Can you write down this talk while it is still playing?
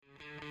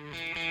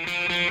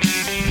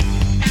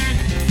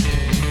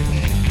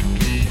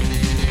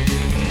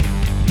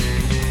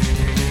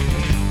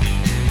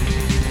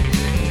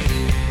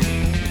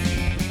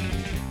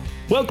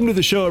Welcome to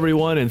the show,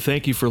 everyone, and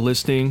thank you for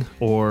listening,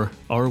 or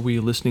are we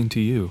listening to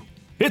you?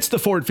 It's the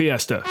Ford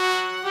Fiesta.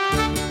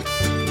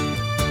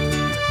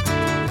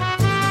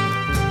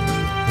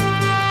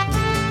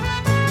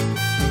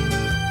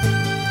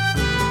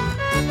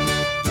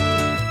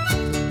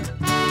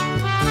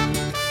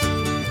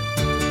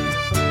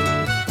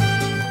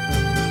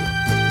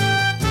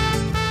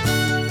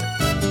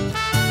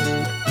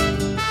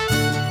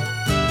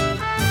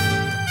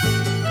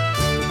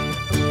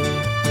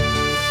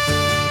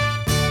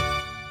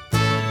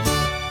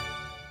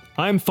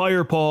 I'm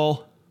Fire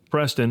Paul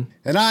Preston.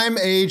 And I'm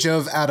Age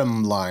of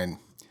Adam Line.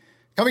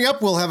 Coming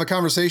up, we'll have a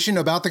conversation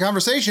about the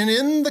conversation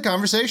in the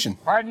conversation.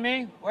 Pardon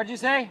me? What'd you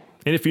say?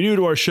 And if you're new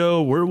to our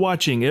show, we're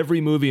watching every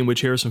movie in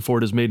which Harrison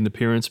Ford has made an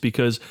appearance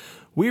because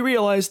we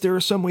realized there are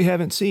some we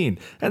haven't seen,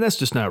 and that's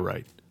just not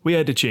right. We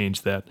had to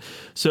change that.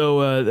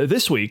 So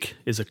this week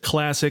is a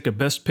classic, a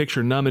Best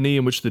Picture nominee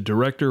in which the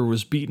director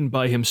was beaten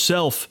by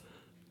himself,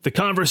 The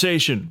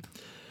Conversation.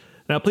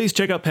 Now, please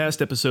check out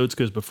past episodes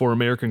because before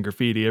American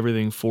Graffiti,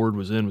 everything Ford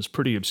was in was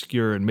pretty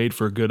obscure and made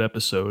for a good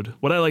episode.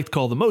 What I like to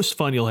call the most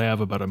fun you'll have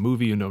about a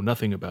movie you know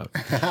nothing about.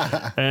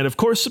 And, of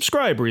course,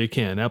 subscribe where you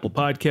can. Apple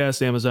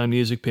Podcasts, Amazon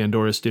Music,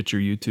 Pandora, Stitcher,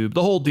 YouTube,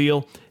 the whole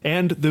deal,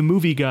 and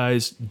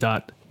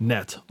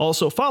themovieguys.net.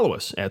 Also, follow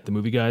us at The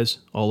Movie Guys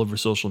all over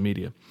social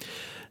media.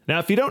 Now,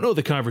 if you don't know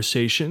The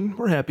Conversation,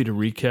 we're happy to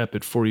recap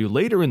it for you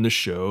later in the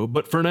show.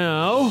 But for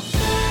now...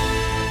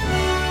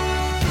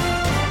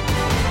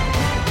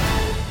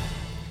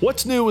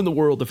 What's new in the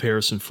world of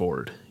Harrison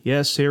Ford?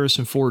 Yes,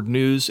 Harrison Ford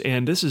news,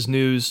 and this is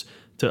news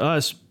to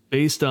us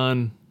based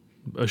on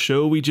a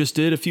show we just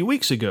did a few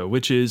weeks ago,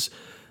 which is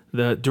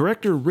the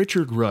director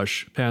Richard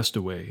Rush passed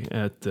away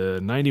at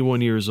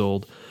 91 years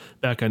old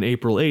back on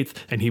April 8th,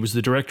 and he was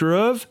the director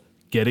of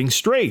Getting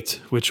Straight,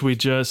 which we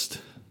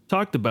just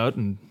talked about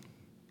and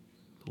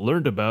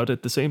learned about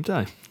at the same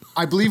time.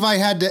 I believe I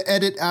had to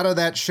edit out of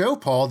that show,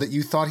 Paul, that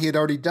you thought he had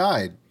already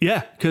died.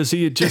 Yeah, because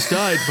he had just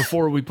died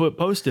before we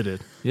posted it.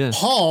 Yeah.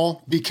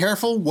 Paul, be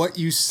careful what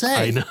you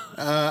say. I know.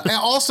 And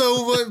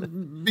also,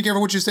 be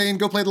careful what you say and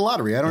go play the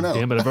lottery. I don't know.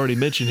 Damn, but I've already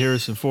mentioned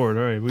Harrison Ford.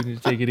 All right, we need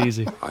to take it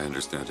easy. I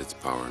understand its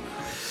power now.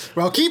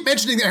 Well, keep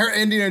mentioning that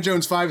Indiana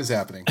Jones 5 is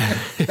happening.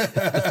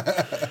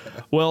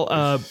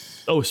 Well,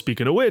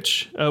 speaking of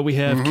which, we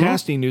have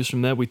casting news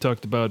from that. We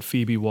talked about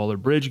Phoebe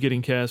Waller-Bridge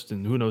getting cast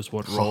in who knows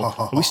what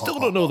role. We still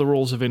don't know the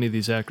roles of any of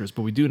these actors,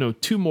 but we do know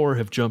two more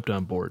have jumped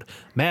on board.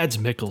 Mads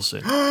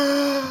Mikkelsen,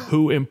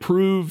 who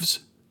improves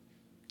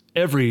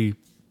every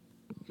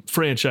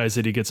franchise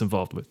that he gets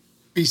involved with.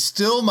 Be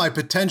still my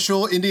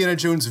potential Indiana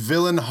Jones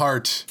villain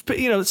heart. But,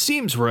 it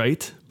seems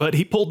right. But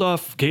he pulled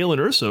off Galen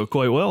Erso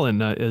quite well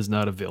and is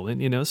not a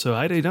villain, so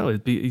I don't know.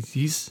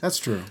 He's That's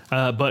true.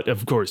 But,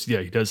 of course,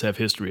 yeah, he does have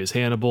history as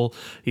Hannibal.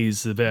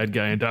 He's the bad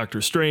guy in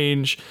Doctor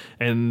Strange.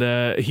 And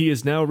he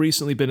has now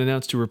recently been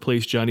announced to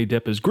replace Johnny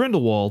Depp as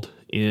Grindelwald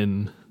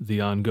in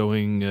the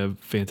ongoing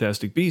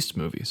Fantastic Beasts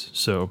movies.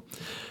 So...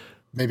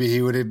 maybe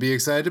he would be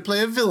excited to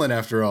play a villain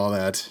after all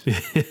that.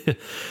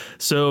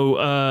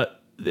 So...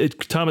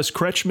 Thomas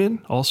Kretschmann,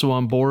 also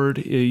on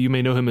board. You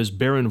may know him as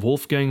Baron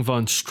Wolfgang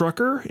von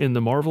Strucker in the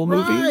Marvel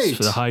movies,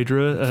 for the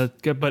Hydra.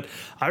 But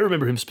I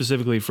remember him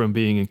specifically from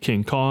being in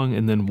King Kong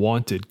and then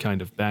Wanted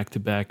kind of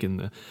back-to-back in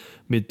the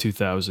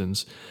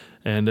mid-2000s.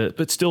 And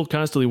but still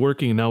constantly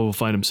working, and now will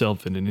find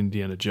himself in an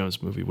Indiana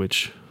Jones movie,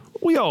 which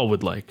we all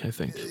would like, I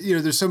think.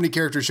 There's so many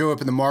characters show up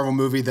in the Marvel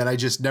movie that I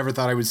just never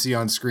thought I would see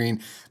on screen.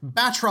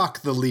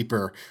 Batroc the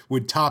Leaper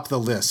would top the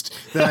list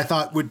that I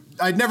thought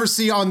I'd never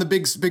see on the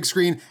big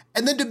screen.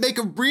 And then to make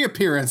a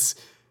reappearance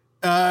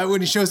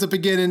when he shows up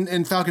again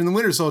in Falcon and the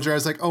Winter Soldier, I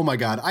was like, oh my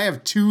God, I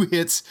have 2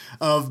 hits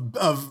of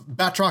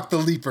Batroc the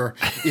Leaper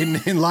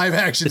in live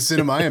action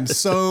cinema. I am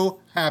so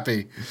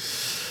happy.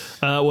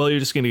 Well, you're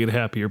just going to get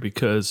happier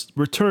because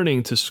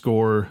returning to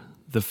score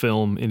the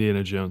film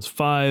Indiana Jones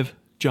 5,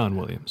 John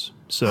Williams.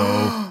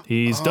 So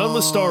he's done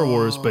with Star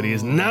Wars, but he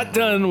is not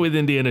done with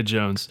Indiana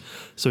Jones.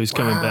 So he's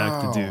coming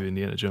back to do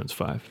Indiana Jones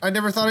 5. I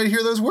never thought I'd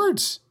hear those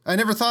words. I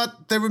never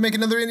thought they would make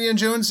another Indiana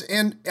Jones,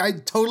 and I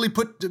totally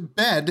put to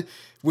bed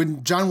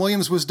when John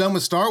Williams was done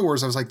with Star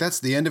Wars. I was like, that's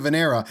the end of an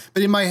era.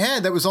 But in my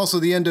head, that was also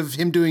the end of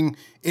him doing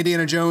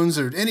Indiana Jones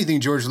or anything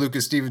George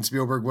Lucas, Steven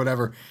Spielberg,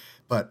 whatever.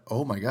 But,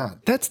 oh my God.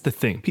 That's the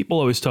thing. People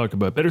always talk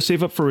about better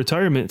save up for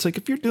retirement. It's like,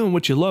 if you're doing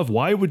what you love,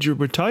 why would you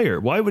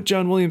retire? Why would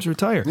John Williams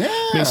retire? Yeah,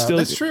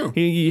 that's true.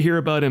 You hear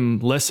about him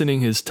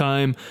lessening his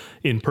time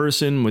in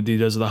person when he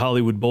does the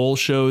Hollywood Bowl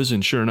shows.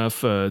 And sure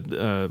enough,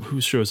 who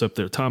shows up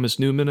there? Thomas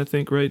Newman, I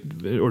think, right?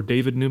 Or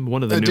David Newman?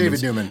 One of the Newmans.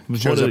 David Newman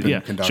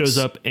shows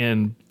up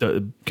and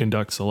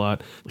conducts a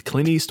lot.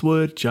 Clint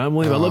Eastwood, John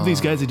Williams. I love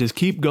these guys that just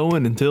keep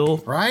going until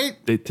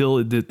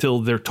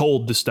they're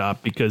told to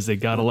stop because they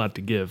got a lot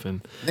to give.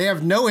 And they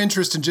have no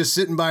interest in just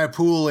sitting by a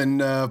pool in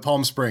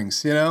Palm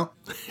Springs, I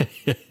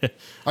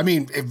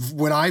mean,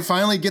 when I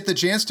finally get the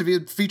chance to be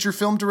a feature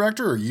film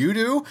director, or you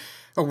do,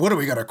 what are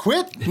we going to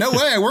quit? No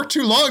way, I worked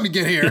too long to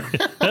get here.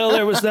 Well,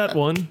 there was that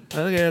one.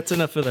 Okay, that's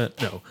enough of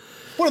that. No.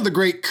 One of the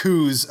great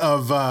coups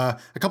of a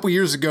couple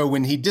years ago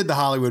when he did the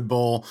Hollywood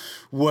Bowl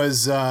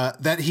was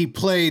that he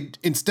played,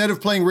 instead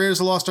of playing Raiders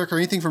of the Lost Ark or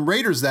anything from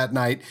Raiders that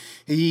night,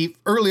 he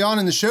early on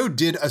in the show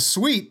did a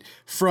suite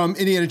from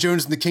Indiana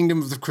Jones and the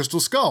Kingdom of the Crystal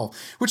Skull,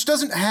 which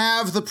doesn't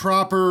have the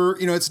proper,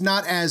 it's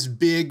not as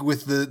big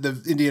with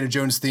the Indiana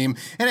Jones theme,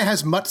 and it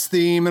has Mutt's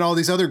theme and all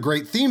these other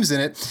great themes in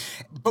it.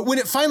 But when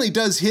it finally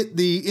does hit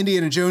the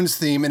Indiana Jones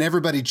theme and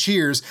everybody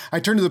cheers,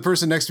 I turn to the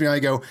person next to me and I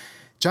go,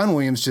 John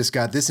Williams just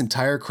got this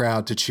entire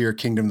crowd to cheer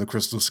Kingdom of the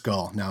Crystal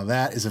Skull. Now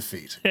that is a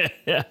feat.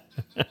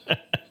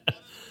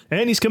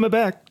 And he's coming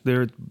back.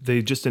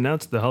 They just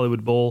announced the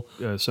Hollywood Bowl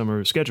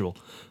summer schedule.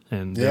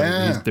 And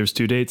there's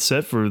 2 dates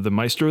set for the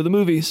maestro of the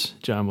movies,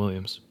 John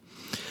Williams.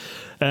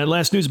 And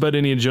last news about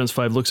Indiana Jones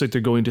 5, looks like they're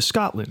going to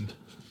Scotland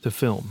to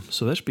film.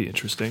 So that should be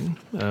interesting.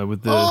 I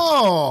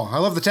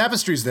love the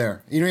tapestries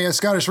there. He has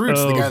Scottish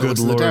roots, the guy that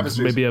lives in the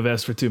tapestries. Maybe I've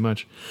asked for too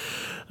much.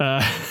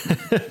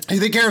 You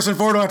think Harrison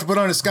Ford will have to put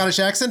on a Scottish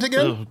accent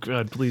again? Oh,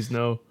 God, please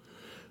no.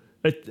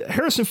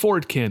 Harrison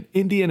Ford can.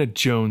 Indiana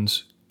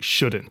Jones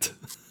shouldn't.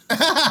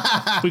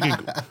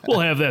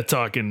 We'll have that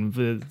talk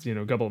in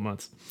a couple of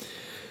months.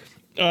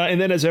 And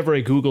then as ever,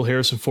 I Google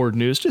Harrison Ford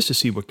news just to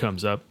see what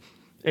comes up.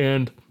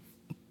 And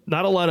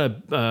not a lot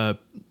of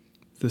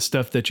the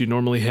stuff that you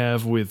normally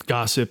have with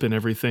gossip and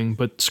everything,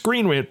 but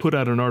Screen Rant put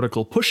out an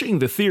article pushing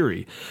the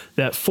theory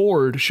that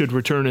Ford should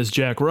return as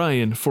Jack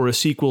Ryan for a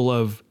sequel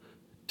of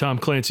Tom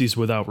Clancy's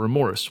Without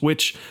Remorse,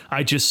 which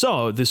I just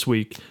saw this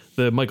week,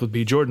 the Michael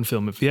B. Jordan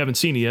film. If you haven't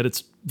seen it yet,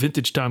 it's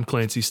vintage Tom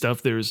Clancy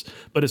stuff.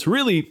 But it's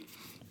really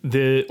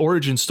the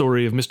origin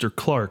story of Mr.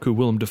 Clark, who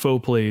Willem Dafoe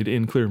played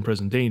in Clear and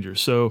Present Danger.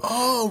 So,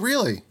 oh,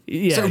 really?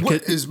 Yeah. So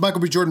is Michael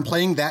B. Jordan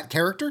playing that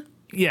character?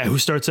 Yeah, who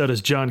starts out as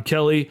John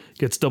Kelly,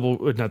 gets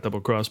not double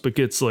crossed, but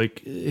gets like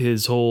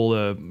his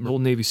whole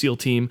Navy SEAL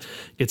team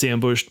gets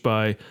ambushed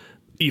by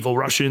evil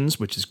Russians,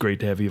 which is great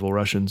to have evil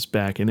Russians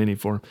back in any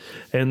form.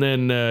 And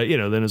then,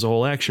 then there's a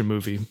whole action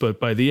movie.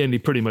 But by the end, he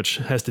pretty much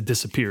has to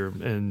disappear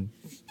and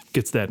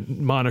gets that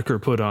moniker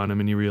put on him,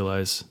 and you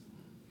realize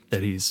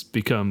that and he's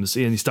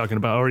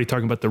already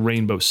talking about the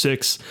Rainbow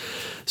Six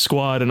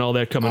squad and all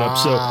that coming up.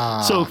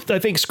 So I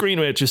think Screen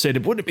Rant just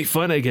said, wouldn't it be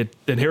fun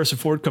that Harrison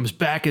Ford comes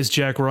back as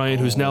Jack Ryan,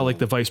 who's now like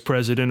the vice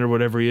president or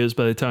whatever he is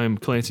by the time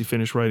Clancy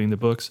finished writing the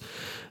books.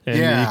 And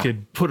you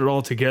could put it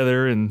all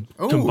together and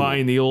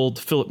combine the old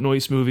Philip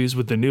Noyce movies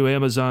with the new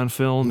Amazon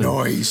film.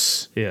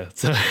 Nice. Yeah,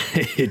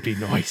 it'd be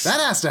nice. That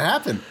has to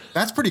happen.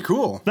 That's pretty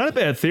cool. Not a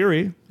bad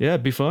theory. Yeah,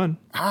 it'd be fun.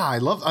 I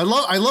love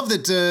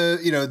that.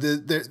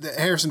 The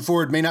Harrison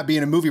Ford may not be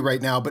in a movie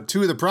right now, but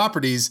two of the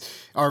properties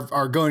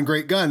are going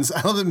great guns.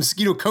 I love that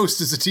Mosquito Coast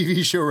is a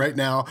TV show right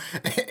now,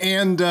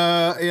 and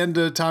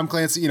Tom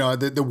Clancy.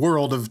 The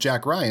world of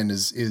Jack Ryan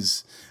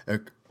is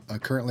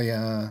currently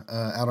out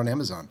on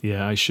Amazon.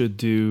 Yeah, I should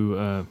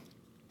do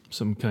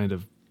some kind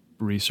of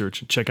research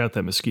and check out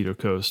that Mosquito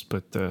Coast,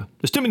 but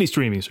there's too many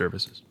streaming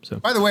services. So,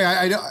 by the way,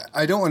 I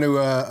don't want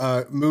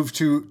to move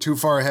too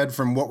far ahead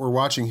from what we're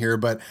watching here,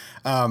 but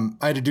I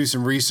had to do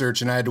some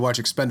research and I had to watch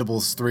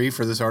Expendables 3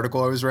 for this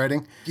article I was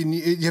writing.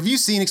 Have you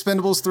seen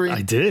Expendables 3?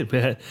 I did.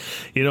 I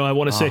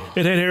want to say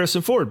it had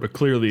Harrison Ford, but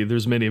clearly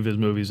there's many of his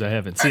movies I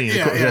haven't seen.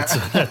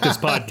 That this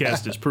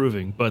podcast is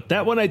proving. But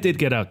that one I did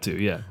get out to.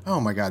 Yeah. Oh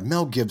my God,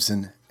 Mel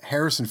Gibson,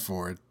 Harrison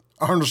Ford,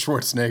 Arnold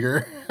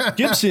Schwarzenegger.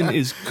 Gibson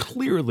is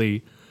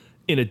clearly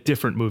in a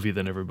different movie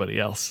than everybody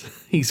else.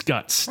 He's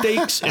got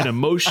stakes and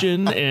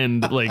emotion,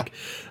 and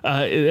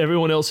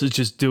everyone else is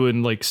just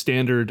doing like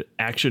standard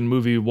action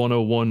movie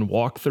 101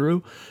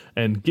 walkthrough,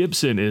 and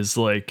Gibson is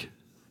like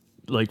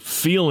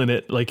feeling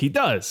it like he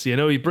does. He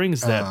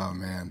brings that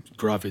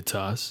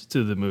gravitas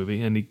to the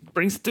movie, and he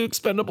brings it to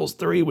Expendables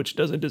 3, which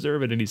doesn't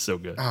deserve it, and he's so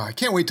good. I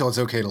can't wait till it's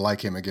okay to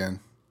like him again.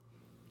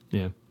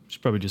 Yeah,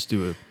 should probably just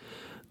do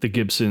the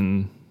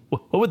Gibson.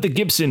 What would the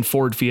Gibson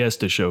Ford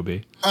Fiesta show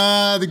be?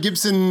 The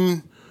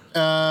Gibson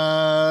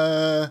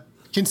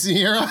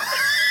Quinceañera?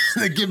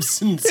 The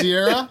Gibson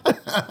Sierra?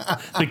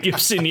 The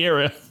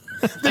Gibsoniera.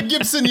 The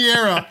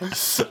Gibsoniera.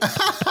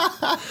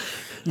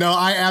 No,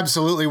 I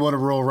absolutely want to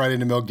roll right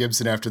into Mel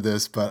Gibson after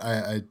this, but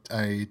I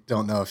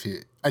don't know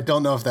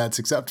if that's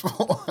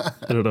acceptable.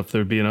 I don't know if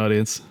there'd be an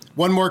audience.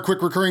 One more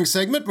quick recurring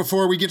segment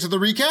before we get to the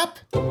recap.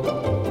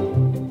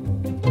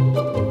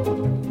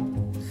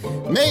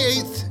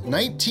 May 8th,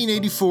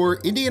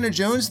 1984, Indiana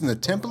Jones and the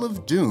Temple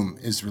of Doom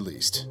is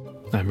released.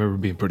 I remember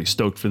being pretty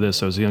stoked for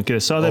this. I was a young kid. I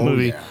saw that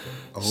movie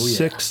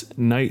 6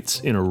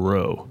 nights in a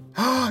row.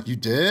 You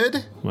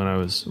did? When I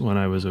was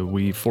a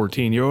wee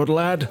 14-year-old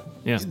lad.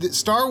 Yeah.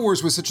 Star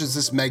Wars was such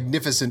this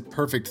magnificent,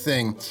 perfect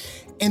thing.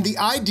 And the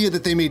idea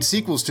that they made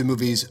sequels to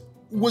movies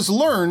was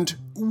learned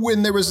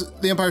when there was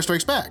The Empire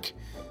Strikes Back.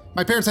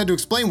 My parents had to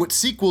explain what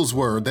sequels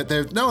were,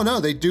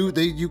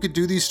 that you could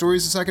do these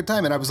stories a second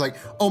time. And I was like,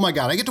 oh my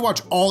God, I get to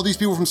watch all these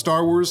people from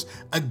Star Wars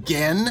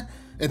again.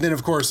 And then,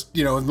 of course,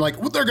 I'm like,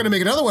 well, they're going to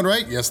make another one,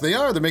 right? Yes, they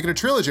are. They're making a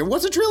trilogy.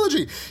 What's a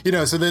trilogy?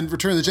 So then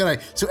Return of the Jedi.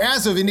 So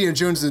as of Indiana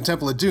Jones and the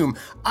Temple of Doom,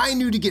 I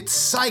knew to get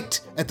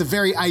psyched at the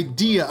very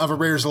idea of a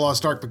Raiders of the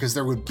Lost Ark because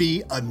there would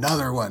be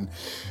another one.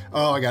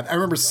 Oh, my God. I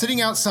remember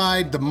sitting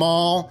outside the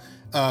mall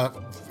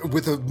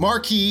with a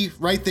marquee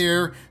right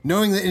there,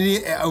 knowing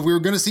that we were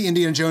going to see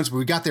Indiana Jones, but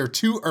we got there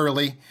too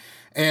early.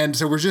 And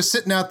so we're just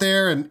sitting out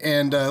there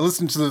and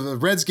listening to the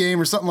Reds game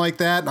or something like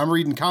that. And I'm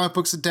reading comic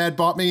books that Dad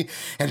bought me,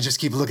 and I just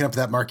keep looking up at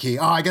that marquee.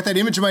 Oh, I got that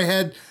image in my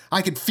head.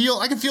 I could feel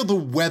the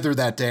weather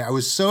that day. I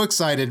was so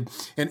excited,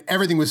 and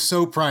everything was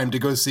so primed to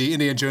go see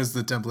Indiana Jones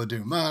and the Temple of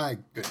Doom. My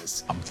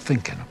goodness. I'm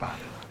thinking about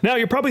it. Now,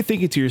 you're probably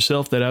thinking to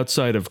yourself that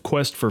outside of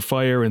Quest for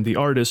Fire and The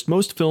Artist,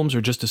 most films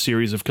are just a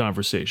series of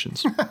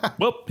conversations.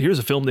 Well, here's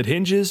a film that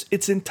hinges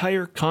its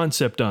entire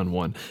concept on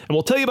one. And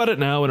we'll tell you about it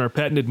now in our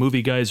patented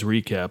Movie Guys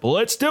recap.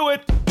 Let's do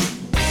it!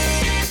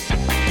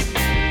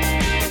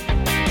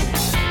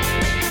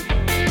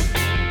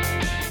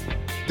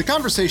 The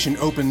conversation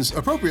opens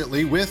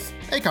appropriately with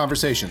a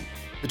conversation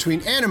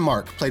between Anne and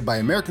Mark, played by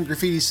American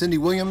Graffiti's Cindy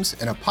Williams,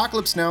 and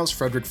Apocalypse Now's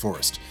Frederick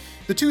Forrest.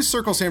 The two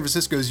circle San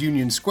Francisco's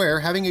Union Square,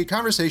 having a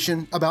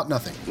conversation about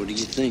nothing. What do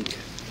you think?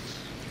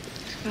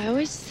 I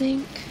always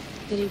think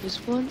that he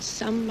was once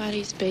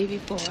somebody's baby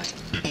boy.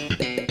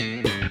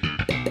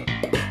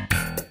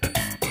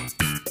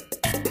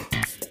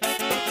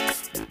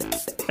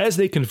 As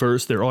they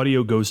converse, their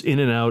audio goes in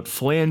and out,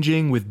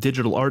 flanging with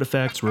digital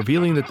artifacts,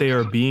 revealing that they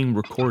are being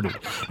recorded.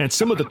 And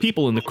some of the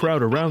people in the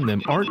crowd around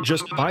them aren't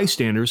just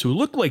bystanders who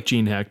look like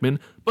Gene Hackman,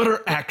 but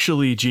are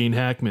actually Gene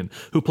Hackman,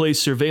 who plays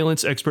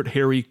surveillance expert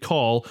Harry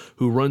Call,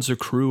 who runs a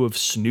crew of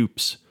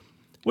snoops.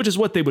 Which is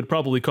what they would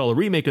probably call a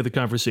remake of The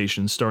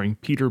Conversation starring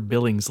Peter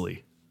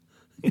Billingsley.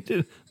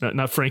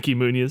 not Frankie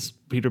Muniz,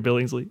 Peter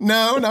Billingsley.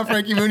 No, not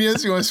Frankie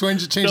Muniz. You want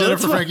to change that up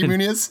for Frankie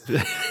Muniz?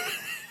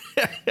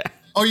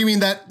 Oh, you mean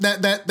that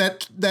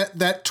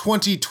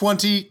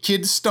 2020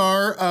 kid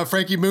star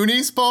Frankie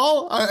Muniz,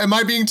 Paul? Am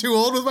I being too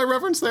old with my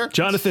reference there?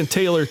 Jonathan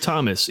Taylor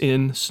Thomas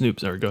in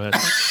Snoops. Or go ahead.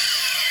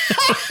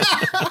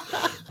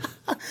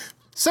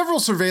 Several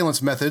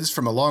surveillance methods,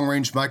 from a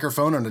long-range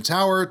microphone on a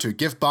tower to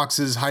gift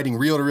boxes hiding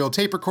reel-to-reel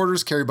tape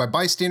recorders carried by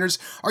bystanders,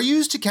 are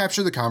used to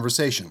capture the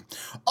conversation.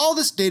 All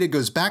this data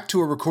goes back to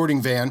a recording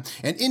van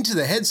and into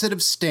the headset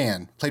of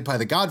Stan, played by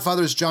The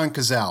Godfather's John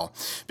Cazale.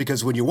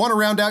 Because when you want to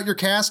round out your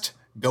cast,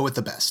 go with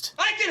the best.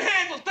 I can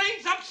handle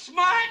things, I'm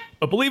smart!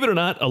 But believe it or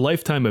not, a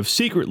lifetime of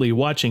secretly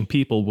watching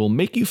people will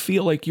make you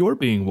feel like you're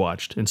being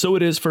watched. And so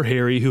it is for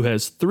Harry, who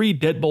has 3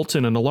 deadbolts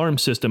and an alarm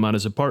system on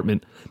his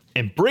apartment,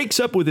 and breaks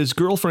up with his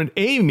girlfriend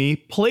Amy,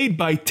 played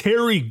by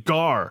Terry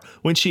Garr,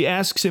 when she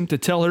asks him to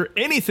tell her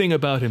anything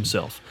about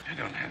himself. I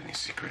don't have any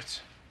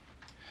secrets.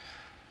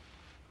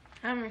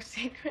 I'm a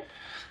secret.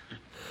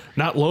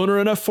 Not loner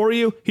enough for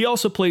you? He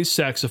also plays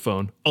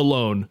saxophone,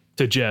 alone,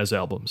 to jazz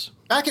albums.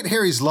 Back at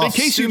Harry's loft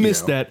In case studio, you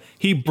missed that,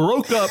 he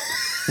broke up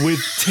with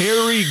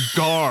Terry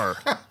Garr.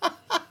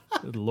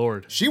 Good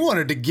Lord. She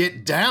wanted to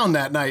get down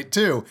that night,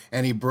 too,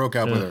 and he broke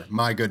up with her.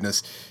 My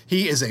goodness.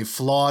 He is a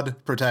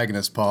flawed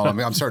protagonist, Paul.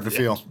 I'm starting to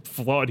feel.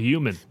 Flawed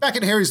human. Back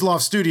at Harry's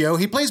loft studio,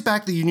 he plays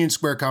back the Union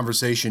Square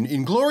conversation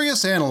in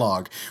glorious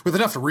analog, with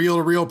enough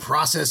reel-to-reel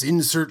process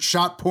insert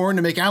shot porn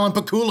to make Alan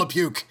Pakula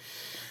puke.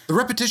 The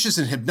repetitious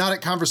and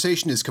hypnotic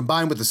conversation is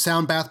combined with a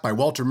sound bath by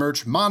Walter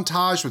Murch,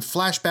 montaged with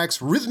flashbacks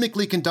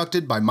rhythmically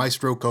conducted by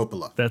Maestro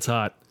Coppola. That's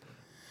hot.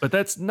 But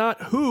that's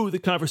not who the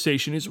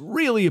conversation is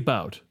really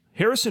about.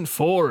 Harrison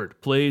Ford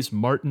plays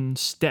Martin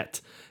Stett,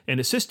 an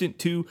assistant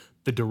to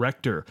the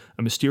director,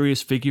 a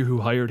mysterious figure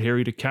who hired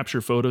Harry to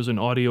capture photos and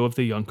audio of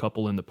the young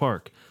couple in the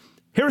park.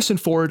 Harrison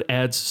Ford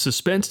adds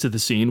suspense to the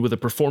scene with a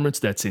performance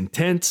that's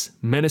intense,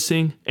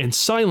 menacing, and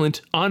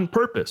silent on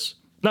purpose.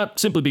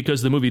 Not simply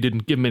because the movie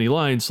didn't give him any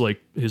lines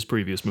like his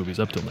previous movies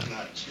up till now.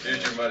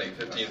 Here's your money,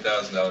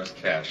 $15,000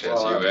 cash,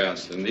 as you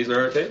asked. And these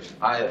are our tapes?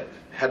 I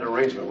had an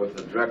arrangement with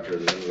the director.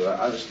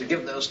 I was to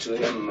give those to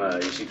him,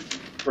 you see,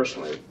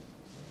 personally.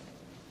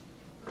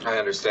 I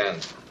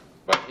understand.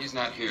 But he's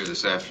not here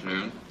this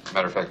afternoon.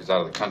 Matter of fact, he's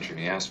out of the country, and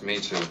he asked me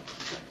to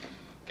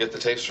get the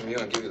tapes from you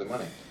and give you the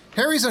money.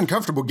 Harry's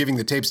uncomfortable giving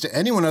the tapes to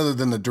anyone other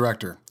than the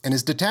director, and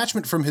his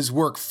detachment from his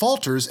work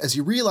falters as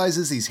he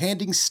realizes he's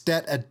handing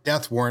Stett a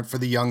death warrant for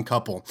the young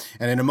couple,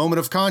 and in a moment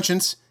of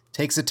conscience,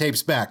 takes the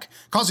tapes back,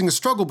 causing a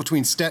struggle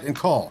between Stett and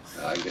Call.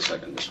 I guess I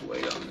can just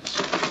wait on this.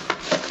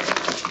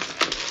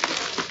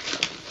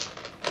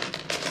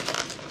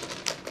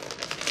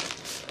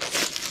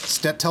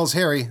 Stett tells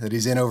Harry that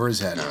he's in over his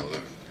head. Now,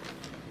 look,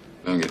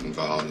 don't get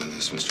involved in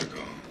this, Mr.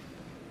 Cole.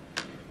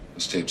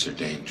 Those tapes are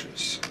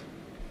dangerous.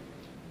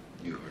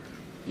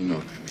 You know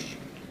what I mean.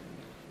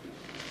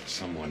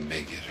 Someone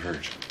may get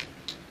hurt.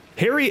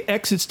 Harry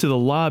exits to the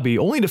lobby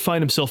only to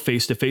find himself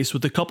face to face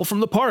with the couple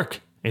from the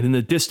park, and in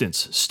the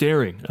distance,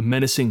 staring, a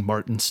menacing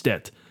Martin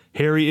Stett.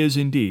 Harry is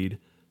indeed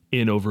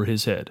in over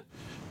his head.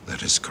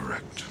 That is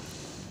correct.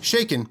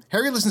 Shaken,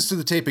 Harry listens to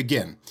the tape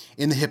again.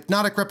 In the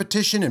hypnotic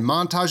repetition and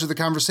montage of the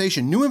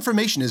conversation, new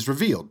information is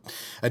revealed.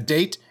 A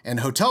date and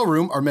hotel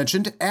room are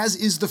mentioned, as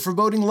is the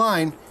foreboding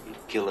line,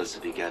 "He'd kill us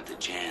if he got the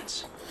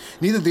chance."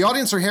 Neither the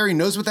audience or Harry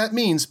knows what that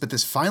means, but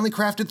this finely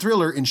crafted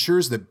thriller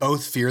ensures that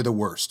both fear the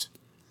worst.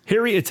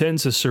 Harry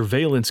attends a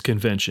surveillance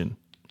convention.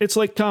 It's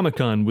like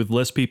Comic-Con with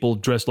less people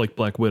dressed like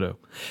Black Widow.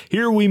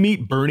 Here we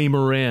meet Bernie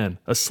Moran,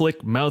 a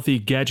slick, mouthy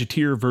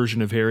gadgeteer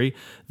version of Harry,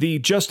 the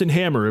Justin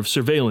Hammer of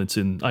surveillance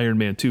in Iron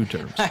Man 2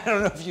 terms. I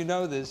don't know if you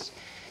know this,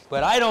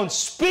 but I don't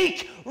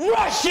speak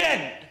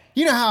Russian!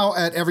 You know how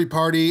at every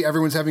party,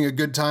 everyone's having a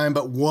good time,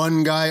 but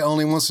one guy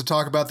only wants to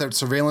talk about that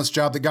surveillance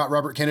job that got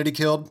Robert Kennedy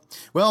killed?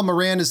 Well,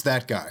 Moran is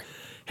that guy.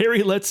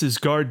 Harry lets his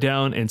guard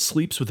down and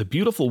sleeps with a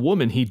beautiful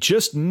woman he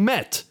just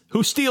met,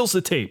 who steals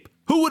the tape.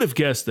 Who would have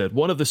guessed that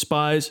one of the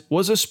spies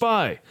was a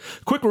spy?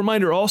 Quick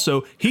reminder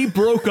also, he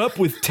broke up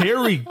with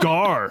Terry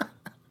Garr.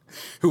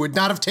 Who would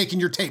not have taken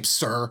your tape,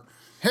 sir.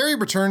 Harry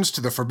returns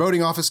to the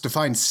foreboding office to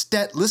find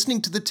Stet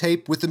listening to the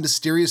tape with the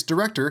mysterious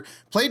director,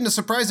 played in a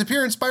surprise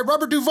appearance by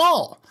Robert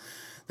Duvall.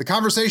 The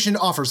conversation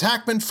offers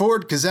Hackman,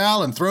 Ford,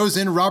 Cazale, and throws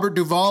in Robert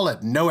Duvall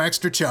at no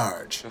extra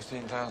charge.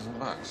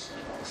 $15,000.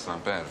 That's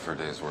not bad for a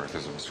day's work,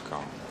 is it, Mr.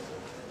 Cole?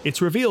 It's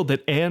revealed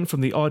that Anne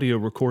from the audio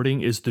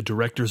recording is the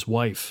director's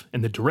wife,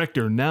 and the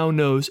director now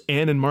knows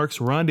Anne and Mark's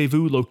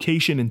rendezvous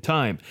location and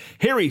time.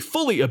 Harry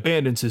fully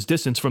abandons his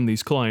distance from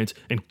these clients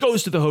and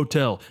goes to the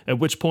hotel, at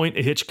which point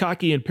a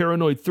Hitchcocky and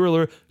paranoid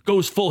thriller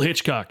goes full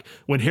Hitchcock,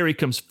 when Harry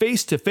comes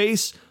face to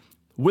face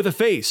with a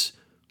face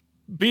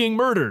being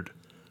murdered.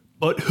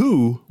 But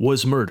who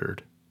was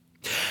murdered?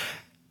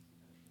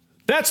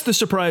 That's the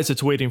surprise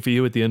that's waiting for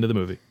you at the end of the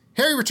movie.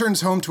 Harry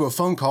returns home to a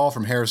phone call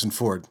from Harrison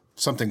Ford.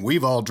 Something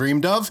we've all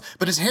dreamed of,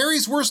 but it's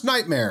Harry's worst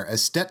nightmare,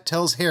 as Stet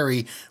tells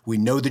Harry, "We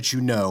know that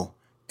you know,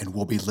 and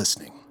we'll be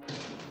listening."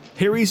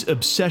 Harry's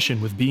obsession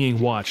with being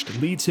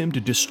watched leads him to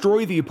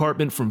destroy the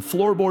apartment from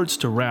floorboards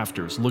to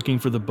rafters looking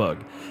for the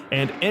bug,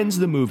 and ends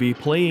the movie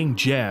playing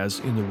jazz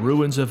in the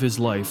ruins of his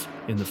life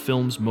in the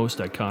film's most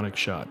iconic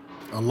shot.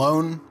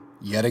 Alone,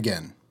 yet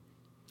again.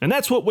 And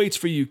that's what waits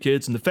for you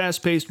kids in the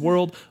fast-paced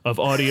world of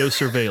audio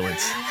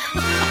surveillance.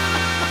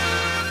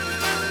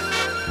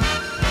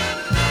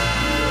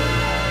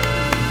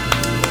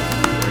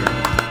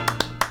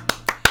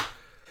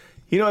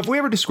 You know, if we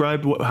ever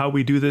described how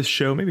we do this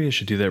show, maybe I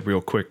should do that real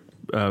quick.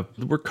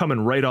 We're coming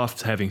right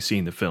off having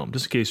seen the film,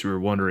 just in case you were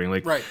wondering.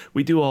 Right.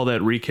 We do all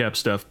that recap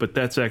stuff, but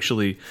that's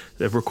actually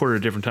recorded at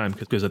a different time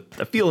because I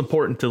feel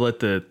important to let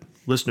the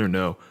listener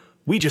know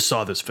we just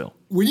saw this film.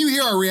 When you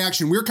hear our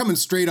reaction, we're coming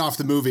straight off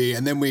the movie,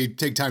 and then we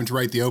take time to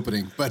write the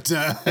opening. But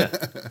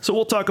Yeah. So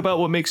we'll talk about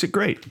what makes it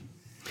great.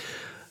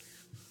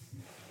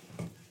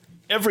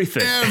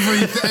 Everything.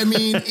 I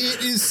mean,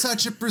 it is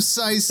such a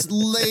precise,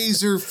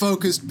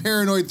 laser-focused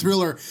paranoid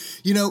thriller.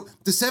 You know,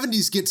 the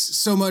 70s gets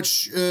so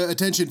much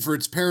attention for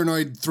its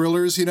paranoid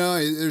thrillers, you know,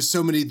 there's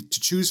so many to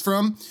choose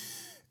from.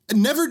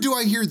 Never do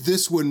I hear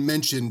this one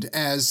mentioned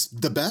as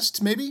the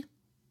best, maybe?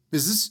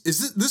 This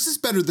is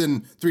better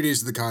than 3 Days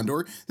of the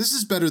Condor. This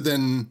is better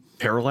than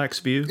Parallax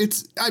View.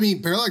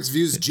 Parallax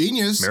View is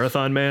genius.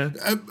 Marathon Man.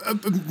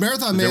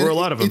 Marathon Man. There were a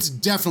lot of them. It's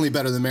definitely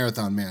better than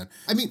Marathon Man.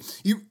 I mean,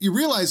 you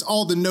realize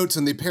all the notes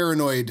on the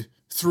paranoid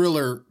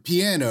thriller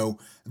piano.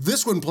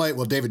 This one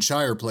David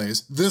Shire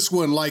plays. This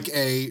one like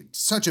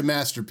such a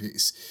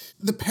masterpiece.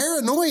 The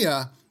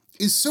paranoia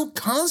is so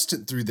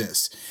constant through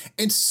this,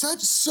 and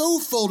so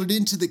folded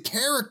into the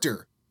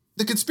character.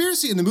 The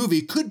conspiracy in the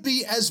movie could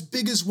be as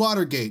big as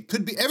Watergate.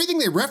 Could be everything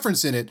they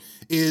reference in it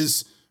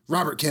is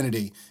Robert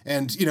Kennedy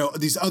and, you know,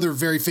 these other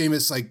very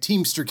famous like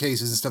Teamster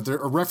cases and stuff that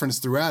are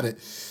referenced throughout it.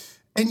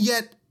 And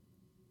yet,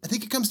 I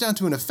think it comes down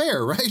to an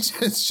affair, right?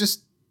 It's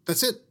just,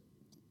 that's it.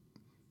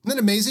 Isn't that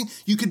amazing?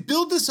 You could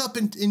build this up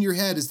in your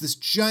head as this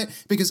giant,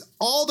 because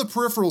all the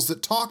peripherals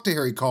that talk to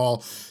Harry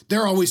Call,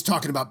 they're always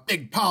talking about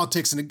big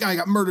politics and a guy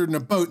got murdered in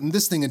a boat and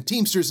this thing and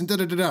Teamsters and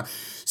da-da-da-da.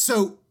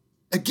 So,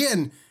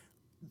 again,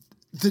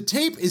 the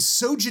tape is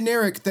so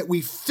generic that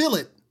we fill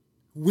it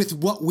with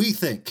what we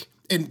think.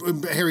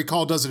 And Harry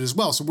Call does it as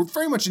well. So we're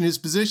very much in his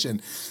position.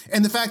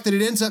 And the fact that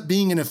it ends up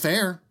being an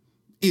affair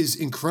is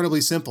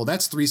incredibly simple.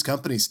 That's Three's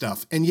Company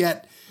stuff. And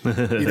yet,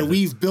 you know,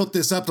 we've built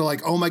this up to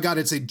like, oh my God,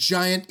 it's a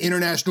giant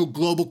international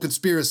global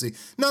conspiracy.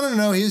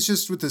 No. He's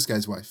just with this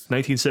guy's wife.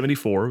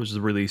 1974 was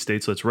the release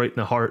date, so it's right in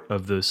the heart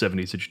of the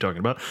 70s that you're talking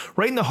about.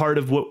 Right in the heart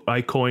of what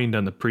I coined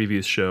on the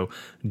previous show,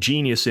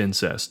 genius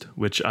incest,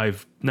 which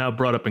I've now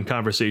brought up in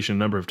conversation a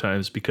number of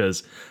times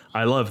because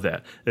I love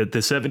that. The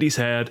 70s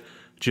had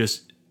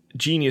just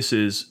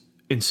geniuses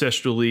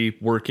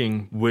ancestrally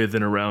working with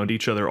and around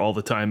each other all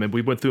the time. And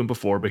we went through them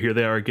before, but here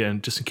they are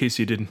again, just in case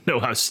you didn't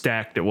know how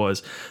stacked it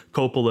was.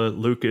 Coppola,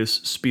 Lucas,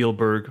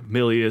 Spielberg,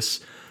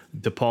 Milius,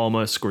 De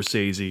Palma,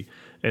 Scorsese.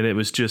 And it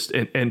was just,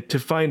 and to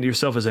find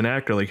yourself as an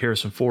actor like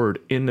Harrison Ford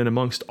in and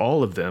amongst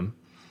all of them.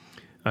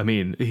 I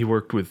mean, he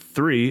worked with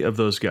 3 of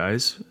those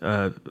guys.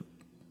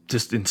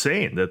 just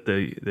insane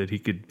that he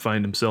could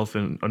find himself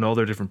in all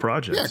their different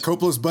projects. Yeah,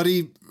 Coppola's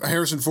buddy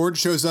Harrison Ford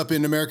shows up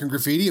in American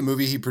Graffiti, a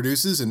movie he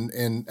produces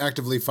and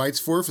actively fights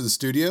for the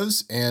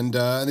studios. And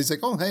he's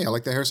like, oh, hey, I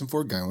like the Harrison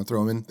Ford guy. I want to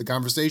throw him in the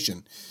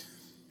conversation.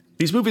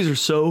 These movies are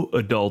so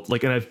adult,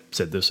 like, and I've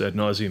said this ad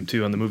nauseum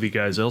too on the movie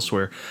guys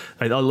elsewhere.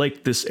 I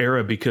like this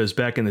era because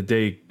back in the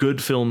day,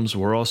 good films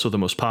were also the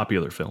most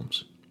popular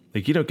films.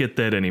 Like, you don't get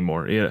that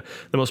anymore. Yeah,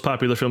 the most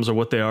popular films are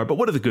what they are, but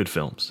what are the good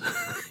films?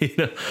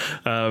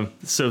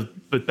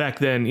 But back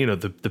then,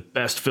 the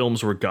best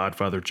films were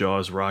Godfather,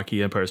 Jaws,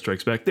 Rocky, Empire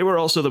Strikes Back. They were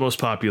also the most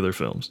popular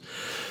films.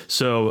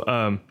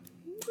 So,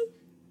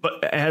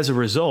 but as a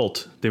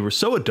result, they were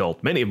so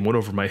adult. Many of them went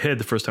over my head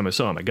the first time I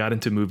saw them. I got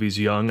into movies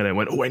young, and I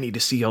went, oh, I need to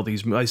see all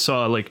these. I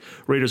saw like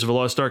Raiders of the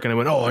Lost Ark, and I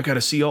went, oh, I got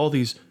to see all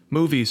these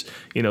movies.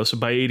 So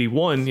by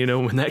 81,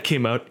 when that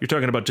came out, you're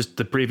talking about just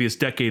the previous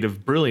decade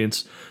of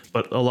brilliance.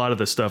 But a lot of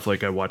the stuff,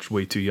 like I watched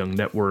Way Too Young,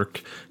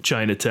 Network,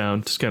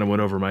 Chinatown, just kind of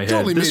went over my head.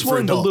 Totally this made for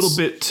one a adults. little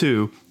bit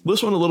too.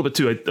 This one a little bit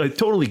too. I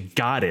totally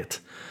got it,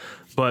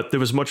 but there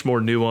was much more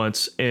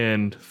nuance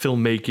and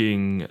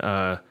filmmaking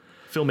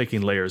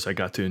layers I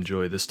got to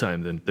enjoy this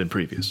time than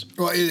previous.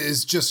 Well, it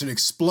is just an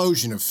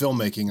explosion of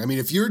filmmaking. I mean,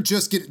 if you're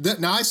just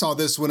now I saw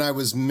this when I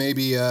was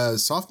maybe a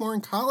sophomore in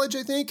college,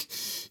 I think,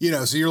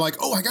 so you're like,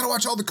 oh, I got to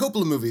watch all the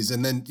Coppola movies.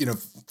 And then,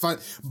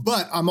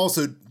 but I'm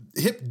also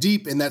hip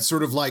deep in that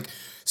sort of like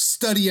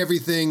study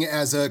everything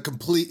as a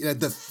complete,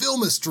 the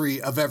filmistry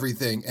of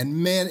everything. And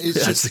man,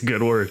 That's a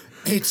good word.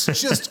 It's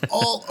just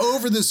all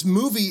over this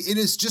movie. It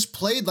is just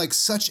played like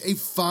such a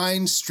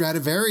fine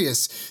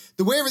Stradivarius.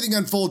 The way everything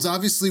unfolds,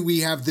 obviously, we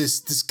have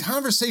this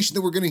conversation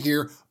that we're going to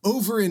hear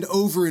over and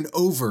over and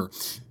over.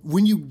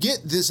 When you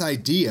get this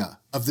idea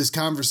of this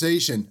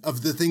conversation,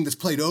 of the thing that's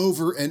played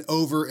over and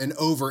over and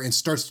over and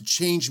starts to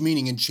change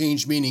meaning,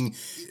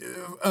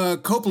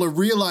 Coppola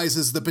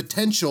realizes the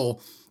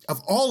potential of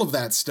all of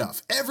that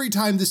stuff. Every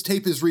time this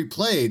tape is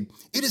replayed,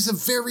 it is a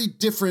very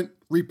different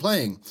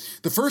replaying.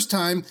 The first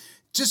time,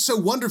 just so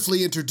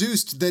wonderfully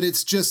introduced that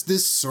it's just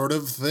this sort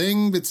of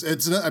thing.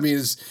 It's not, I mean,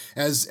 as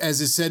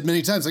is said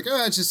many times, like,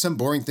 oh, it's just some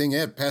boring thing.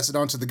 Yeah, pass it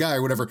on to the guy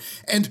or whatever.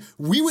 And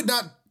we would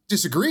not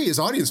disagree as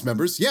audience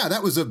members. Yeah,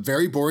 that was a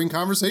very boring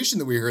conversation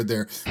that we heard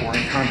there.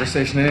 Boring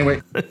conversation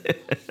anyway.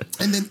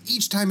 And then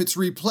each time it's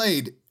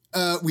replayed,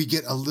 we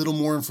get a little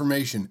more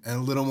information and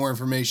a little more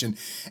information.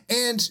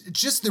 And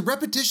just the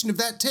repetition of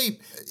that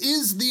tape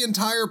is the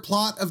entire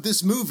plot of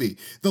this movie.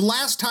 The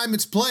last time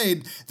it's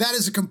played, that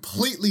is a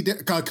completely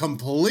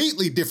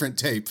different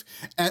tape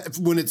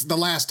when it's the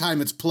last time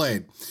it's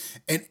played.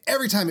 And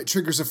every time it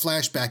triggers a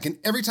flashback, and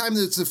every time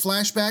that it's a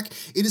flashback,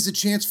 it is a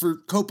chance for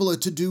Coppola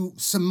to do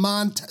some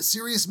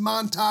serious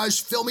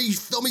montage,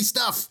 filmy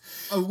stuff.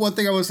 One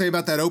thing I want to say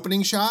about that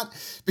opening shot,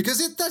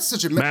 because that's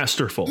such a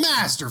masterful,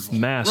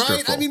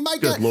 right? I mean, my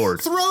Good God,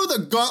 Lord. Throw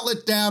the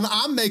gauntlet down.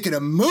 I'm making a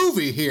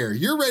movie here.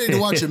 You're ready to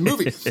watch a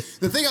movie.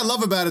 The thing I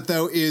love about it,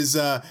 though, is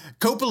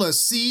Coppola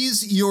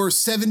sees your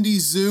 70s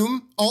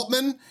zoom,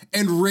 Altman,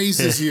 and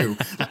raises you.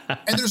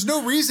 And there's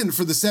no reason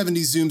for the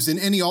 70s zooms in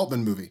any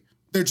Altman movie.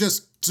 They're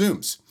just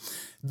zooms.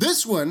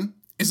 This one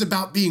is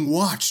about being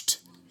watched.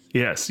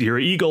 Yes, your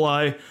eagle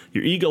eye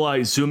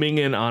zooming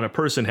in on a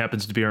person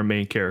happens to be our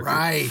main character.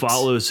 Right.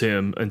 Follows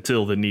him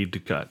until the need to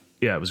cut.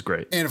 Yeah, it was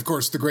great. And of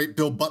course, the great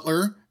Bill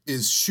Butler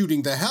is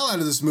shooting the hell out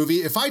of this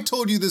movie. If I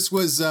told you this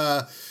was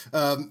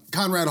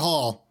Conrad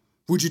Hall,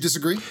 would you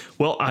disagree?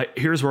 Well,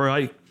 here's where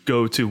I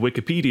go to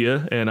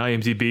Wikipedia and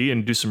IMDb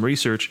and do some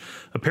research.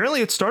 Apparently,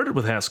 it started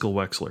with Haskell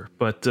Wexler,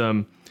 but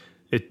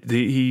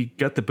he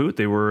got the boot.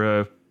 They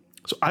were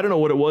so I don't know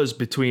what it was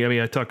between. I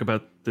mean, I talk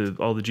about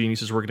all the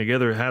geniuses working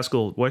together.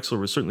 Haskell Wexler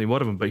was certainly one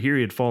of them, but here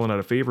he had fallen out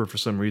of favor for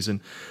some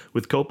reason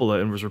with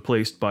Coppola and was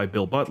replaced by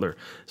Bill Butler.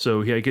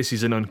 So I guess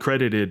he's an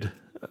uncredited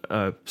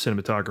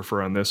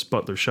cinematographer on this.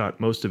 Butler shot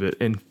most of it,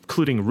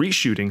 including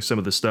reshooting some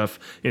of the stuff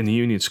in the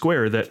Union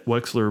Square that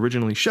Wexler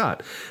originally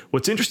shot.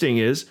 What's interesting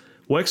is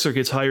Wexler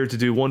gets hired to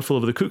do One Flew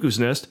Over the Cuckoo's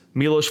Nest.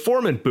 Milos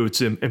Forman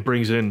boots him and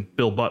brings in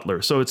Bill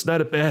Butler. So it's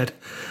not a bad.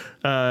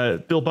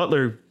 Bill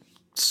Butler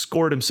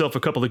scored himself a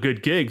couple of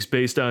good gigs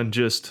based on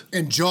just.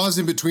 And Jaws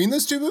in between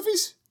those two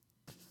movies?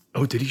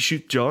 Oh, did he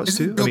shoot Jaws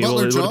too? Bill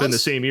Butler it would have been Jaws? the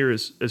same year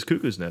as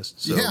Cuckoo's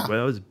Nest. So Yeah.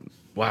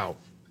 Wow.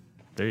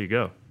 There you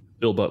go.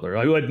 Bill Butler.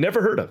 I had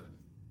never heard of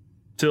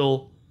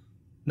till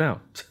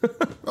now.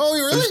 Oh,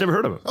 you really? I've just never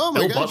heard of him. Oh,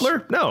 my Bill gosh.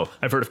 Butler? No.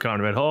 I've heard of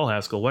Conrad Hall,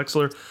 Haskell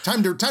Wexler.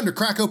 Time to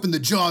crack open the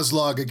Jaws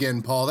log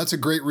again, Paul. That's a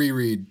great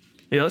reread.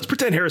 Yeah, let's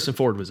pretend Harrison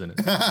Ford was in it.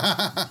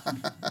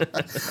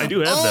 I do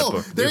have that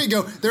book. There you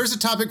go. There's a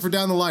topic for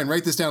down the line.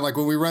 Write this down. Like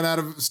when we run out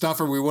of stuff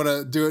or we want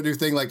to do a new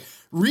thing, like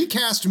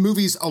recast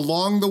movies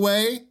along the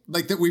way,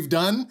 like that we've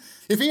done.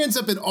 If he ends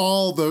up in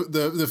all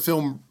the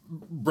film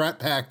Brat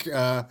Pack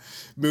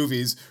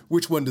movies,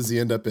 which one does he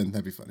end up in?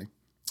 That'd be funny.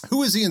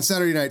 Who is he in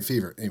Saturday Night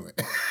Fever? Anyway.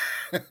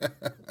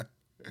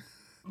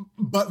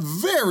 But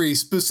very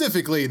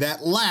specifically,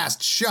 that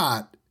last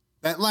shot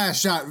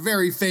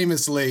very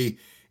famously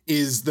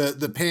is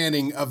the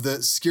panning of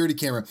the security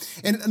camera.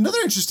 And another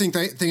interesting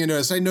thing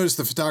I noticed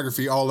the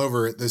photography all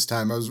over it this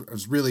time. I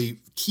was really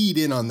keyed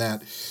in on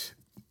that.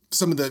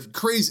 Some of the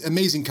crazy,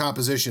 amazing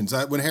compositions.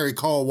 When Harry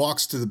Caul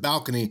walks to the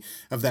balcony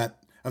of that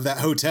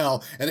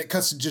hotel, and it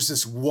cuts to just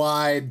this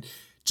wide,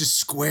 just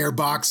square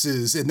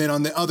boxes, and then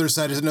on the other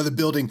side is another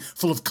building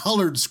full of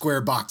colored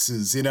square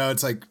boxes.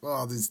 It's like,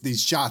 oh,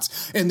 these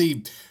shots, and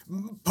the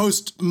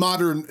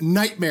postmodern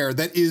nightmare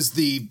that is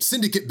the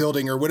Syndicate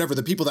building or whatever,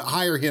 the people that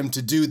hire him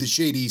to do the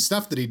shady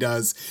stuff that he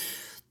does.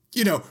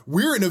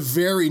 We're in a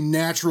very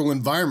natural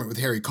environment with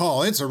Harry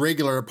Caul. It's a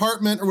regular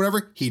apartment or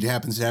whatever. He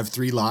happens to have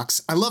 3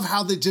 locks. I love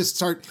how they just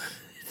start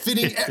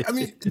fitting. I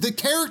mean, the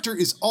character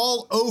is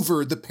all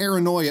over the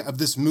paranoia of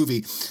this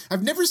movie.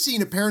 I've never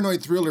seen a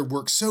paranoid thriller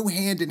work so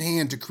hand in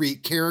hand to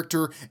create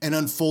character and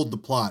unfold the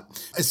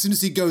plot. As soon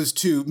as he goes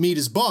to meet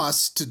his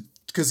boss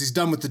because he's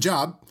done with the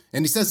job,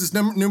 and he says this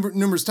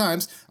numerous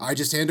times, I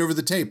just hand over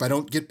the tape. I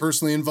don't get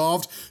personally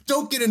involved.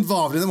 Don't get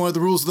involved. And then one of the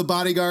rules of the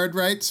bodyguard,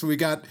 right? So we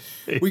got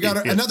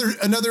another.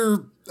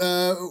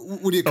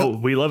 What do you call? Oh,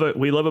 we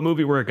love a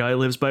movie where a guy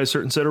lives by a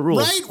certain set of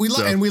rules, right? We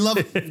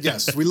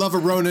love a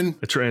Ronin,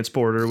 a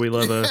transporter. We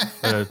love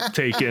a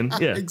Taken.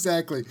 Yeah,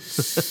 exactly.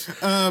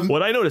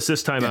 What I noticed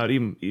this time out,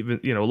 even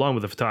along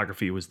with the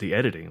photography, was the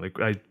editing. Like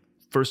I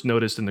first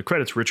noticed in the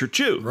credits, Richard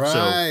Chew,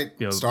 right?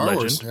 So, Star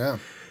legend. Wars, yeah.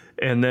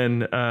 And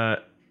then,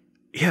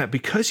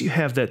 because you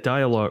have that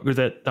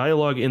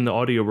dialogue in the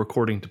audio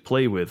recording to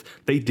play with,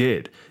 they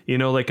did.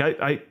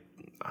 I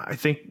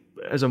think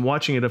as I'm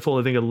watching it, I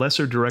think a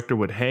lesser director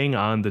would hang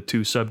on the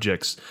two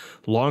subjects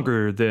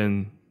longer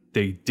than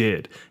they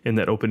did in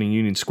that opening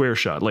Union Square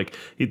shot. Like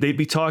they'd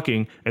be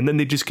talking and then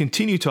they'd just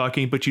continue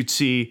talking, but you'd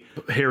see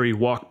Harry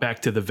walk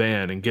back to the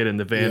van and get in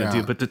the van and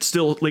do, but it's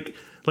still like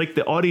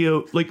the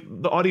audio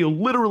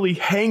literally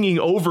hanging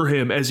over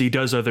him as he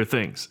does other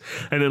things.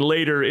 And then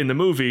later in the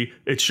movie,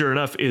 it sure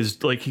enough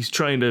is like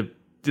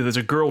there's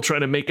a girl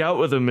trying to make out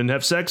with him and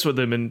have sex with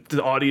him, and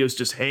the audio's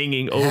just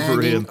hanging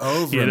over him.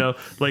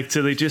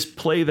 So they just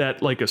play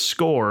that like a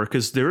score,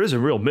 because there is a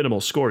real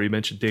minimal score. You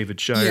mentioned David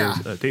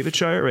Shire's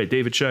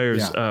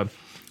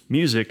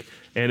music,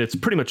 and it's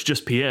pretty much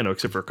just piano,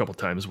 except for a couple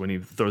times when he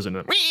throws in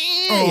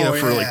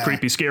for like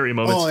creepy, scary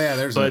moments. Oh yeah,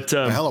 there's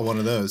a hell of one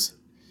of those.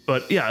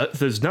 But yeah,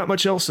 there's not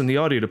much else in the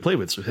audio to play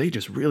with, so they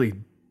just really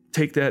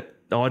take that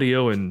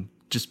audio and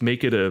just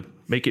make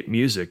it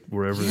music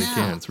wherever they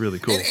can. It's really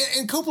cool.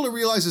 And Coppola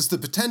realizes the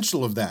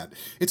potential of that.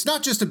 It's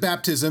not just a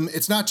baptism.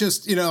 It's not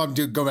just, I'm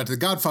going back to the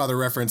Godfather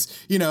reference,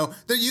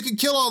 that you can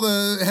kill all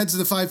the heads of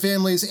the 5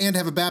 families and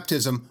have a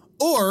baptism,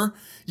 or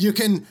you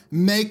can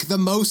make the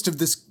most of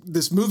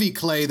this movie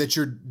clay that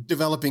you're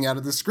developing out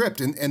of the script,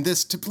 and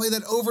this to play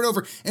that over and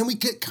over. And we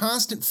get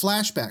constant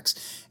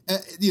flashbacks.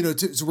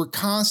 So we're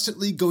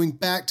constantly going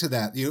back to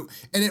that,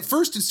 and at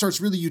first it starts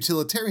really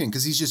utilitarian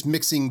because he's just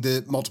mixing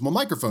the multiple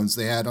microphones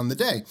they had on the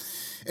day.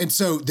 And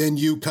so then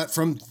you cut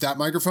from that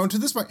microphone to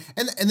this mic,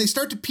 and they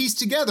start to piece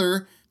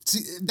together.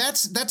 See,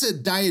 that's a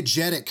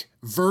diegetic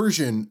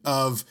version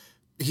of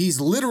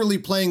he's literally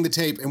playing the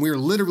tape and we're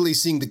literally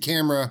seeing the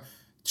camera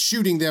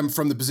shooting them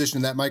from the position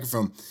of that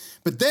microphone.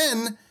 But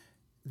then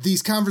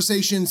these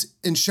conversations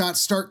and shots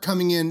start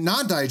coming in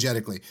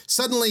non-diegetically.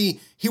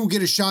 Suddenly, he will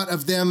get a shot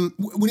of them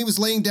when he was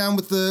laying down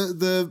with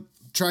the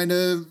trying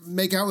to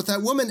make out with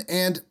that woman,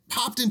 and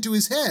popped into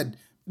his head.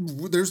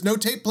 There's no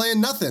tape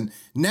playing, nothing.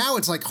 Now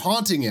it's like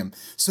haunting him.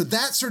 So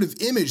that sort of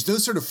image,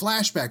 those sort of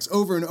flashbacks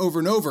over and over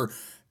and over,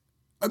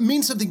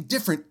 means something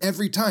different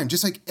every time.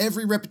 Just like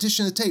every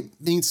repetition of the tape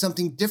means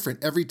something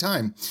different every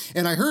time.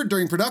 And I heard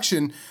during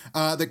production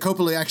that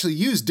Coppola actually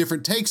used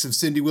different takes of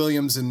Cindy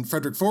Williams and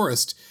Frederick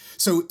Forrest.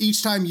 So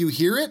each time you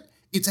hear it,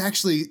 it's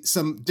actually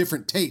some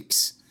different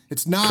takes.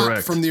 It's not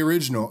from the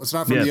original. It's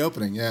not from the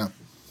opening. Yeah.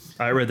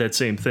 I read that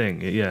same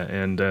thing. Yeah.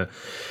 And,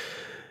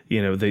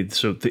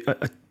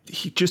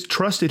 he just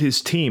trusted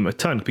his team a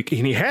ton,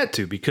 and he had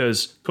to,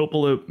 because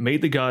Coppola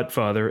made The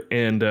Godfather,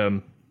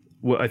 and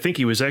I think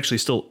he was actually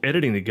still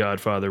editing The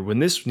Godfather when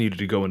this needed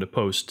to go into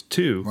post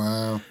too.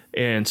 Wow.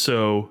 And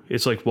so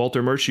it's like,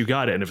 Walter Murch, you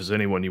got it. And if there's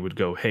anyone you would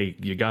go, hey,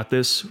 you got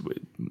this?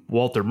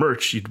 Walter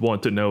Murch, you'd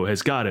want to know,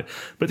 has got it.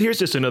 But here's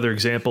just another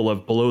example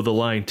of below the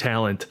line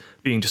talent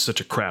being just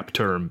such a crap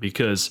term,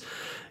 because,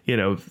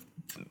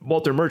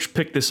 Walter Murch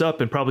picked this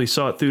up and probably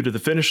saw it through to the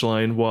finish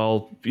line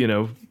while,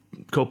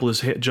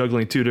 Coppola's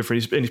juggling two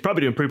different, and he's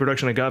probably doing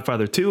pre-production on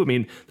Godfather 2. I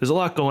mean, there's a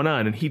lot going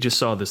on, and he just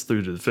saw this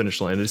through to the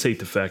finish line. I just hate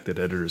the fact that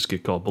editors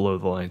get called below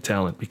the line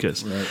talent,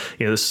 because this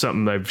is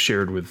something I've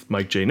shared with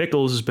Mike J.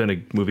 Nichols, who's been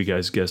a Movie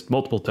Guys guest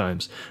multiple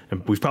times,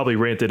 and we've probably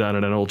ranted on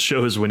it on old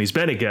shows when he's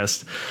been a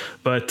guest.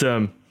 But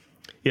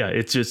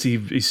it's just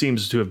he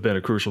seems to have been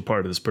a crucial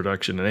part of this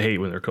production, and I hate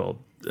when they're called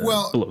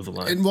below the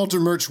line. And Walter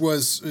Murch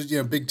was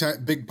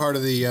big part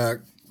of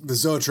the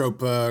Zoetrope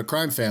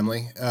crime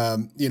family,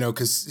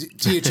 because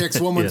THX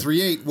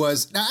 1138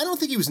 was, now I don't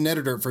think he was an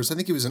editor at first. I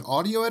think he was an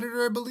audio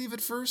editor, I believe, at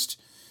first,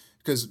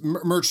 because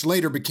Murch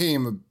later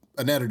became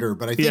an editor,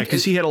 but I think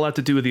because he had a lot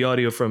to do with the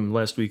audio from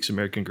last week's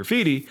American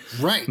Graffiti,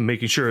 right?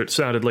 Making sure it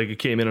sounded like it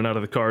came in and out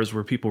of the cars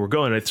where people were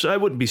going. So I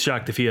wouldn't be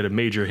shocked if he had a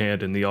major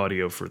hand in the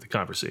audio for the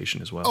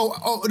conversation as well.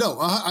 Oh no,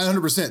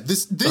 100%.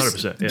 This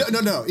 100%.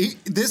 Yeah. No.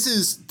 This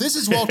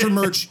is Walter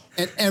Murch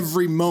at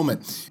every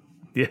moment.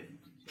 Yeah.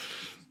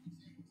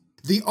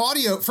 The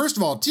audio, first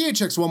of all,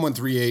 THX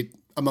 1138,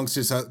 amongst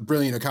his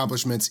brilliant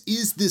accomplishments,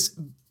 is this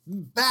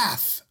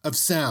bath of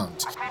sound.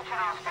 Attention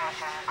all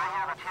stations, I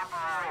have a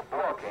temporary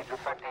blockage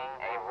affecting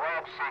a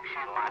red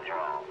section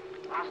module.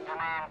 Must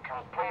demand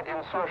complete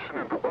insertion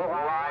into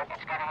override.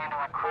 It's getting into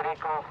a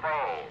critical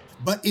phase.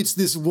 But it's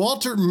this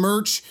Walter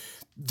Murch,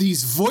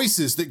 these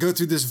voices that go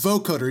through this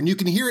vocoder, and you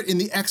can hear it in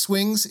the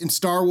X-Wings in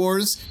Star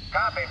Wars.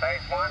 Copy,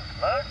 base 1.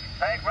 Luke,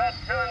 take red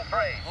 2 and 3.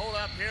 Hold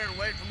up here and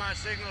wait for my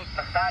signal.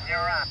 To start your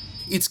run.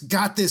 It's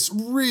got this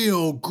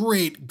real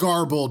great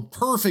garbled,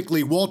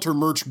 perfectly Walter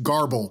Murch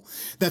garble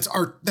that's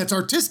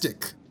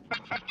artistic.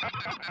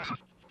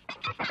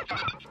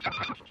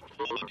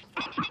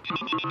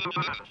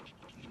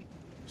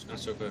 It's not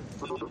so good.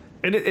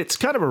 And it's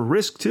kind of a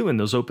risk, too, in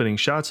those opening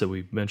shots that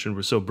we mentioned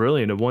were so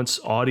brilliant. And once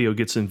audio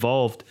gets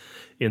involved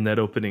in that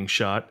opening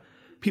shot,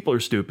 people are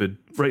stupid.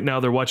 Right now,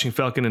 they're watching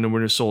Falcon and the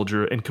Winter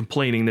Soldier and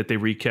complaining that they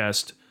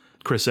recast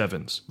Chris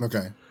Evans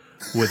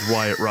with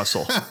Wyatt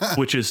Russell,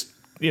 which is,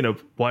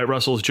 Wyatt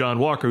Russell is John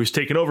Walker, who's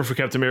taken over for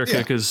Captain America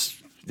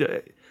because...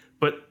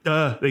 But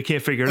they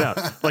can't figure it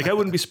out. Like, I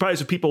wouldn't be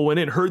surprised if people went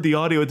in, heard the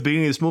audio at the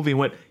beginning of this movie and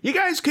went, you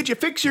guys, could you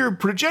fix your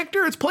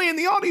projector? It's playing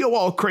the audio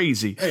all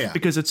crazy. Yeah.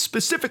 Because it's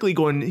specifically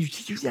going,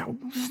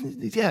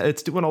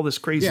 it's doing all this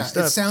crazy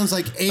stuff. It sounds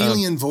like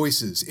alien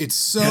voices. It's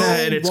so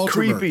and it's Walter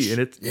creepy. Murch. And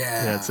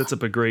it sets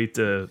up a great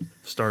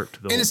start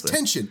to the whole thing. And it's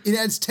tension. It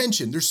adds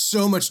tension. There's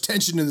so much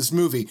tension in this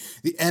movie.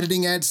 The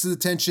editing adds to the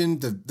tension,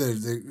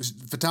 the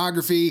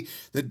photography,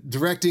 the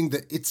directing.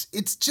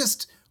 It's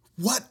just,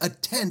 what a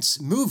tense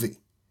movie.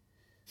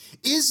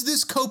 Is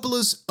this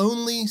Coppola's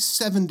only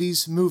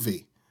 70s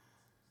movie?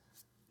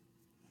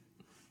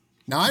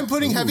 Now, I'm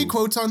putting heavy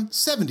quotes on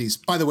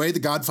 70s. By the way, The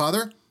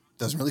Godfather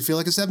doesn't really feel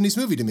like a 70s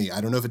movie to me. I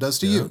don't know if it does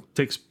to you.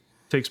 Takes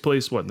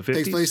place, what, in the 50s?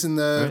 Takes place in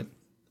the...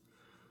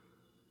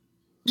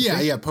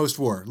 Right? Yeah,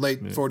 post-war.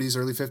 Late 40s,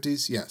 early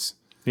 50s, yes.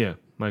 Yeah,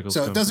 Michael.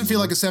 So it doesn't feel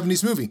like a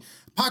 70s movie.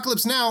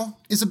 Apocalypse Now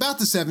is about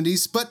the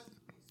 70s, but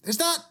it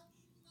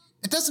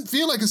doesn't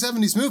feel like a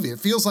 70s movie. It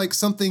feels like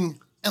something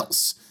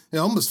else. It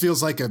almost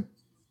feels like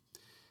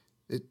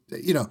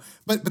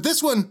but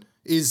this one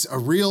is a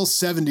real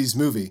 70s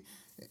movie.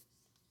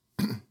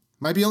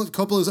 Might be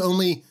Coppola's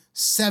only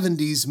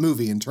 70s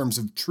movie in terms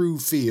of true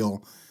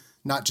feel,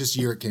 not just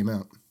year it came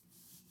out.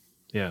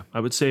 Yeah, I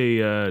would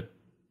say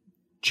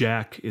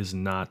Jack is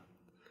not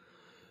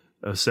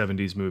a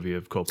 70s movie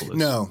of Coppola's.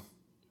 No.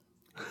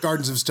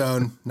 Gardens of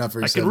Stone, not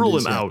very 70s. I can rule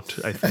him out,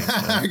 I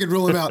think. I could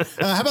rule him out.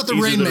 How about The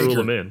Rainmaker?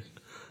 Rule him in.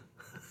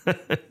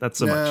 Not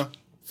so much.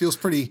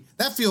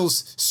 That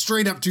feels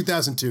straight up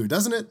 2002,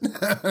 doesn't it?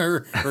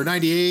 or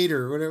 98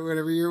 or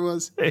whatever year it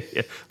was.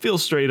 Yeah,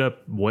 feels straight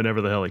up whenever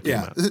the hell it came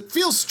out. It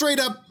feels straight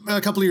up a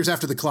couple of years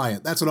after The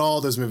Client. That's what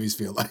all those movies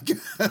feel like.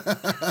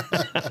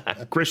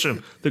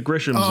 Grisham, the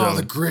Grisham zone. Oh,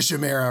 the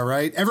Grisham era,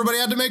 right? Everybody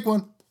had to make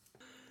one.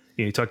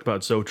 Yeah, you talked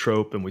about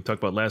Zoetrope, and we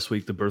talked about last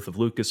week the birth of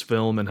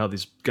Lucasfilm and how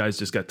these guys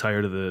just got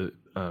tired of the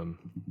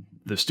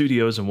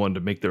studios and wanted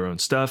to make their own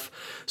stuff.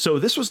 So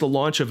this was the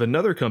launch of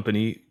another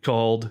company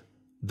called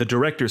The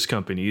Directors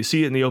Company. You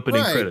see it in the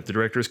opening credit. The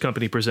Directors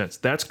Company presents.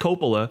 That's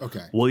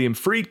Coppola, William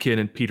Friedkin,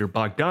 and Peter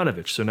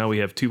Bogdanovich. So now we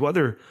have two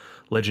other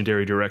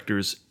legendary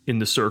directors in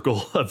the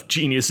circle of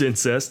genius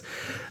incest.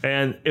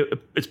 And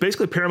it's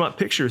basically Paramount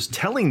Pictures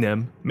telling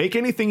them, make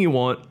anything you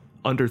want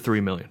under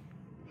 $3 million.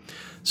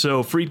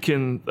 So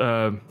Friedkin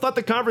thought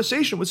the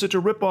conversation was such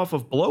a ripoff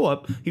of Blow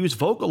Up. He was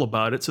vocal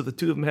about it, so the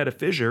two of them had a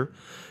fissure.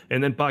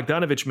 And then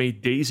Bogdanovich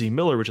made Daisy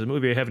Miller, which is a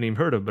movie I haven't even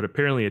heard of, but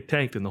apparently it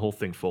tanked and the whole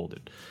thing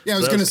folded. Yeah, I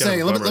was going to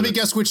say, let me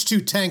guess which two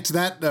tanked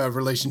that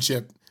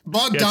relationship.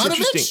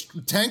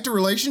 Bogdanovich tanked a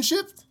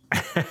relationship?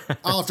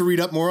 I'll have to read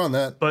up more on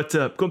that. But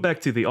going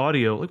back to the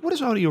audio, like, what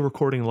is audio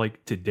recording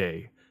like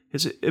today?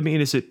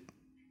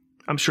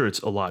 I'm sure it's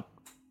a lot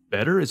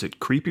better. Is it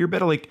creepier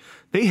better? Like,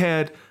 they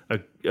had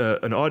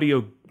an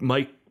audio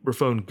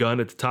microphone gun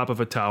at the top of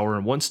a tower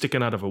and one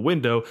sticking out of a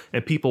window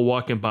and people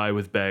walking by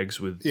with bags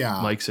with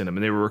mics in them,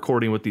 and they were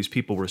recording what these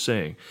people were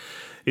saying.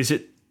 Is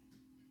it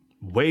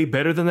way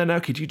better than that now?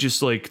 Could you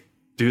just like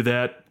do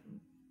that?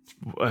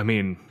 I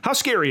mean, how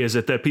scary is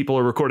it that people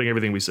are recording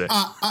everything we say?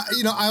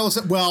 I will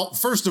say, well,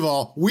 first of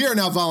all, we are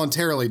now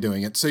voluntarily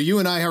doing it. So you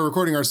and I are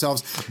recording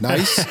ourselves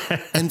nice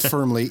and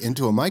firmly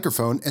into a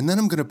microphone, and then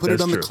I'm going to put it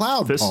on the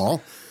cloud,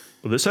 Paul.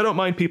 Well, this I don't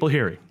mind people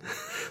hearing.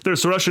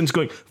 There's Russians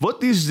going,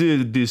 what is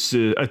this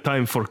a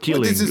time for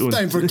killing? What is this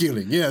time for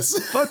killing?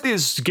 Yes. What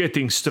is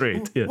getting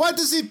straight? Yeah. Why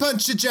does he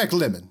punch Jack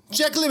Lemmon?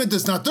 Jack Lemmon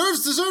does not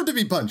deserve to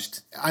be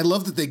punched. I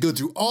love that they go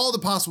through all the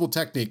possible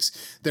techniques.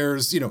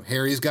 There's,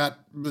 Harry's got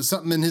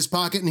something in his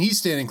pocket and he's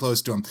standing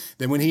close to him.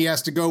 Then when he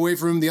has to go away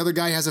from him, the other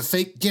guy has a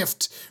fake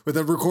gift with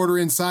a recorder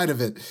inside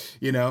of it.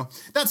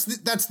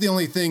 That's the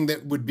only thing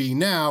that would be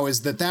now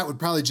is that would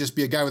probably just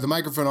be a guy with a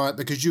microphone on it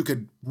because you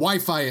could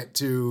Wi-Fi it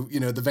to,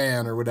 the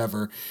van or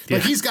whatever.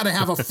 But he's got to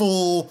have a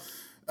full,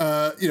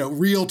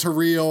 reel to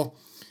reel.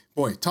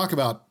 Boy, talk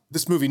about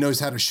this movie knows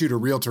how to shoot a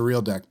reel to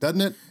reel deck,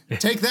 doesn't it?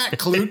 Take that,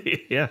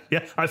 Clute. Yeah.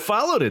 I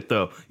followed it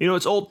though.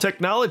 It's old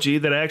technology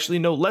that I actually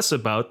know less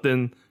about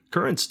than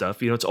current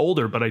stuff. It's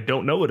older, but I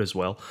don't know it as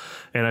well.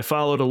 And I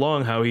followed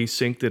along how he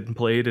synced it and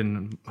played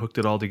and hooked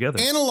it all together.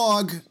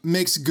 Analog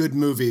makes good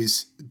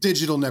movies.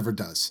 Digital never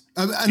does.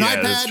 An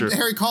iPad,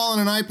 Harry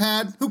calling an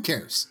iPad, who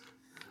cares?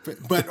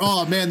 But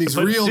oh man, these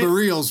reel to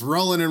reels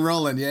rolling and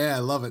rolling. Yeah, I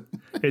love it.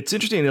 It's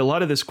interesting. A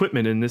lot of this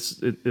equipment in this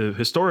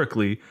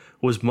historically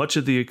was much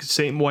of the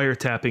same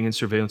wiretapping and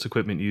surveillance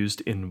equipment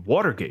used in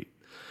Watergate.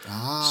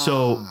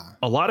 So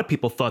a lot of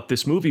people thought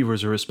this movie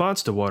was a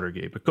response to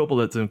Watergate, but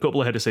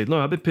Coppola had to say, no,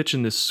 I've been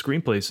pitching this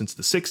screenplay since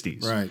the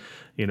 60s. Right.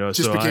 It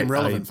just became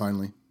relevant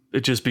finally.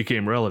 It just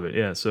became relevant,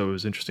 yeah. So it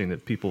was interesting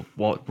that people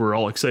were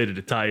all excited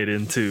to tie it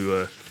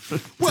into to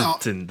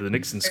the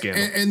Nixon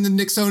scandal. And the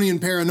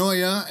Nixonian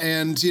paranoia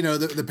and,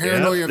 the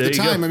paranoia of the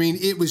time. I mean,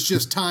 it was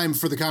just time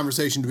for the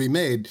conversation to be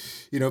made.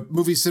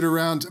 Movies sit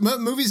around.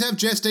 Movies have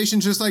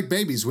gestations just like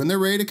babies. When they're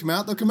ready to come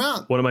out, they'll come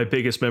out. One of my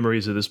biggest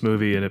memories of this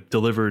movie, and it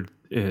delivered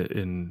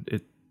in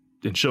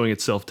showing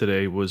itself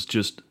today, was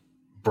just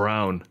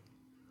Brown.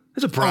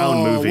 It's a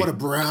Brown movie. What a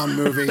Brown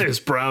movie. There's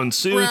brown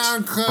suits,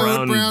 brown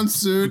coat, brown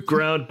suit,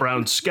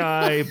 brown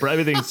sky.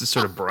 Everything's just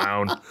sort of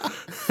brown.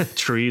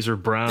 Trees are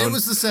brown. It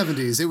was the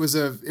 70s. It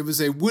was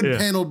a wood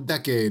paneled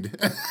decade.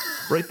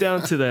 Right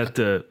down to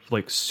that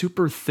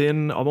super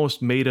thin,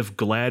 almost made of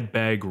Glad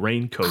bag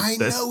raincoat. I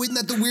know, isn't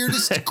that the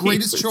weirdest,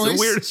 greatest choice? It's the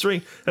weirdest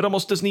ring. It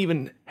almost doesn't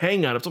even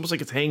hang on. It's almost like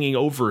it's hanging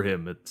over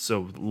him. It's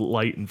so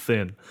light and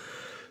thin.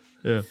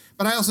 Yeah.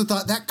 But I also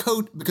thought that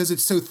coat, because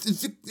it's so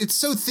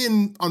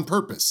thin on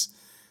purpose.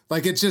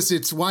 Like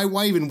it's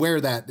why even wear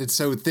that? It's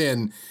so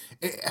thin.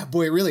 It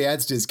really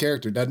adds to his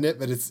character, doesn't it?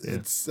 But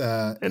it's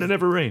and it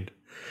never rained.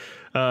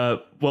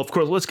 Well, of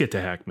course, let's get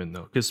to Hackman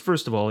though, because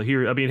first of all,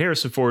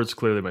 Harrison Ford's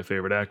clearly my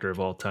favorite actor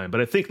of all time,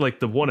 but I think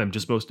the one I'm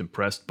just most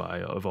impressed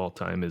by of all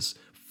time is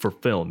for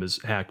film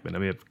is Hackman. I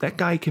mean, that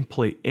guy can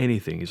play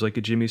anything. He's like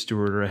a Jimmy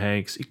Stewart or a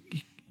Hanks.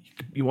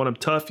 You want him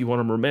tough, you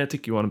want him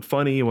romantic, you want him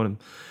funny, you want him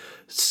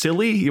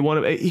silly,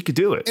 he could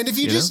do it. And if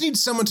you just need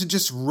someone to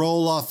just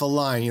roll off a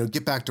line,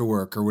 get back to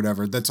work or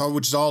whatever,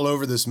 which is all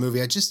over this movie.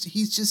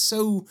 He's just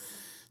so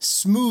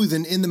smooth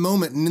and in the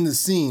moment and in the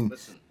scene.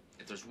 Listen,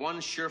 if there's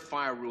one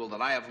surefire rule that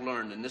I have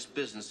learned in this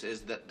business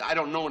is that I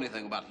don't know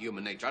anything about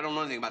human nature. I don't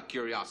know anything about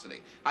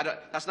curiosity.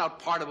 That's not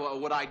part of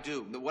what I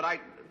do.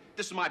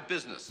 This is my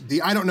business.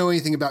 I don't know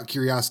anything about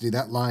curiosity.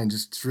 That line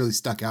just really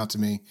stuck out to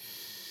me.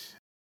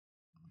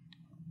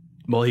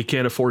 Well, he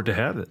can't afford to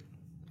have it.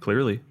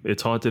 Clearly,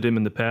 it's haunted him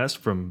in the past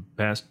from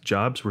past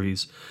jobs where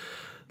he's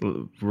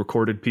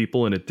recorded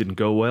people and it didn't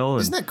go well.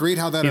 And, isn't that great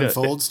how that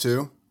unfolds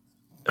too?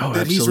 Oh,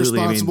 that absolutely. He's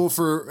responsible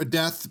for a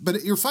death,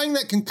 but you're finding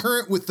that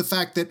concurrent with the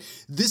fact that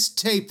this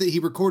tape that he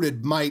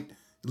recorded might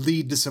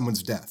lead to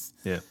someone's death.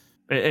 Yeah,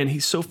 and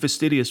he's so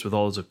fastidious with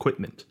all his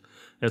equipment.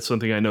 That's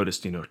something I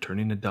noticed.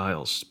 turning the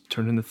dials,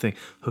 turning the thing,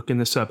 hooking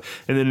this up,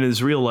 and then in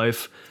his real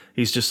life,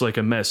 he's just like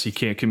a mess. He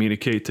can't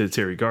communicate to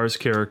Terry Garr's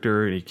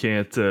character, and he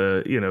can't,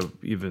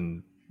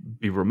 even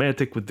be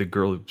romantic with the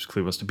girl who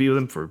clearly wants to be with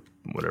him for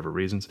whatever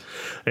reasons,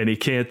 and he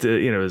can't.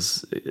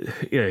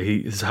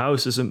 His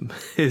house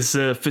is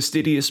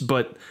fastidious,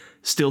 but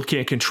still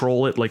can't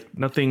control it. Like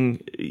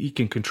nothing he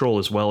can control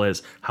as well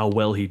as how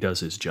well he does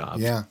his job.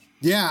 Yeah.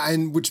 Yeah,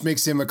 and which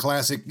makes him a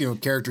classic,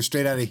 character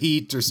straight out of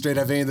Heat or straight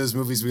out of any of those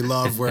movies we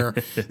love where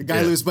the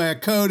guy lives by a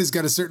code, he's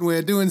got a certain way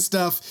of doing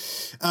stuff.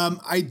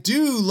 I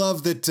do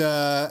love that,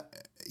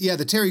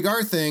 the Terry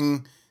Garr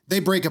thing, they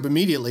break up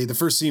immediately. The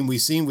first scene we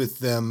seen with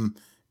them,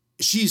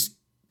 she's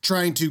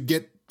trying to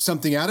get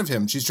something out of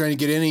him. She's trying to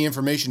get any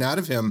information out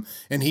of him,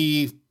 and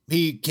he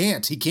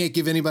can't. He can't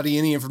give anybody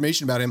any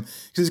information about him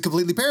because he's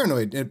completely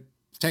paranoid. It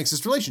tanks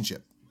this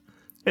relationship.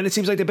 And it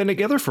seems like they've been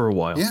together for a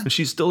while. Yeah. And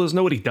she still doesn't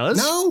know what he does?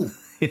 No.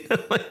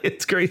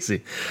 It's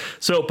crazy.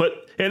 So,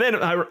 and then,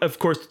 of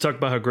course, to talk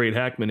about how great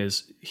Hackman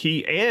is,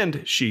 he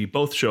and she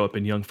both show up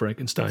in Young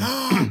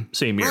Frankenstein.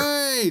 Same year.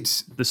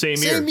 Right. The same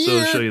year. So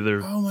to show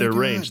you their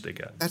range they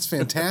got. That's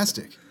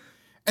fantastic.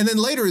 And then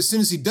later, as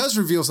soon as he does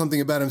reveal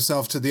something about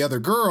himself to the other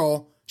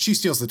girl, she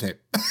steals the tape.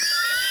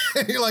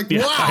 And you're like,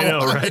 wow. I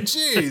know, right?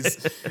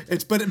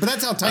 Jeez. But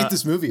that's how tight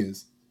this movie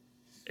is.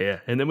 Yeah,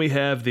 and then we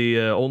have the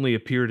only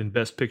appeared in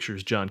Best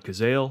Pictures John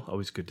Cazale,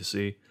 always good to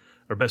see,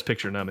 or Best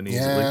Picture nominees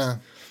at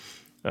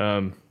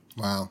least.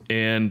 Wow.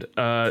 And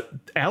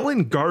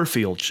Alan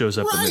Garfield shows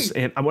up in this.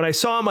 And when I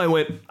saw him, I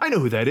went, I know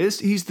who that is.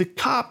 He's the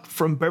cop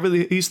from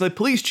he's the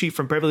police chief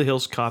from Beverly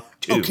Hills Cop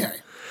 2. Okay.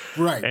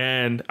 Right.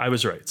 And I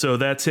was right. So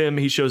that's him.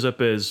 He shows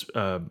up as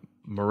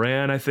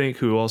Moran, I think,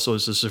 who also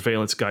is a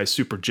surveillance guy,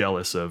 super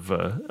jealous of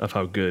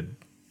how good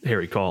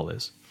Harry Caul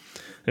is.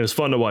 It was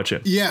fun to watch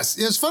him. Yes,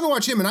 it was fun to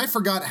watch him, and I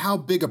forgot how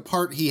big a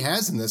part he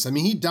has in this. I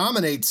mean, he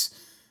dominates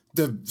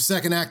the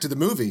second act of the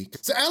movie.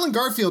 So Alan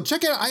Garfield,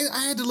 check out,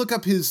 I had to look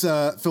up his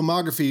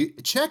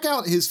filmography. Check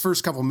out his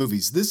first couple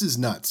movies. This is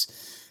nuts.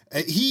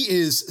 He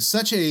is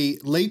such a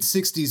late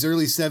 60s,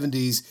 early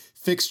 70s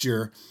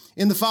fixture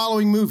in the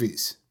following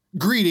movies.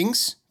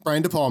 Greetings,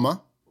 Brian De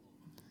Palma.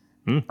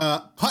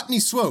 Putney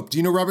Swope. Do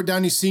you know Robert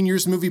Downey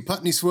Sr.'s movie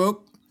Putney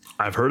Swope?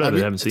 I've heard of it.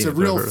 I haven't seen it. It's a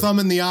real thumb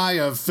in the eye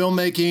of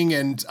filmmaking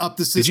and up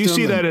the system. Did you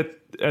see that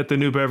at the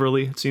New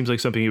Beverly? It seems like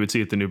something you would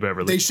see at the New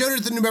Beverly. They showed it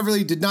at the New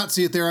Beverly. Did not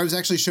see it there. I was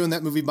actually shown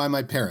that movie by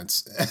my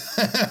parents.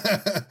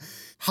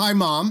 Hi,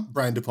 Mom,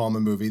 Brian De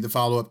Palma movie, the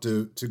follow-up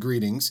to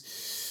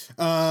Greetings.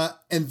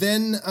 And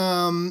then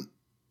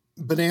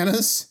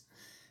Bananas.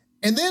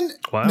 And then,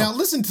 Now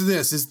listen to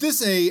this. Is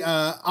this a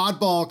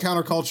oddball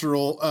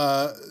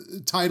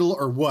countercultural title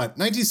or what?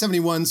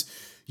 1971's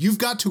You've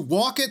Got to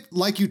Walk It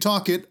Like You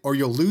Talk It or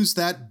You'll Lose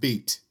That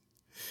Beat.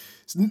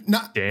 It's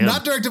not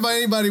directed by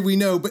anybody we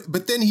know,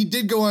 but then he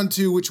did go on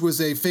to, which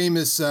was a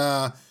famous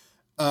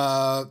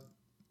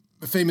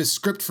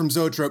script from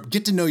Zoetrope,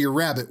 Get to Know Your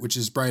Rabbit, which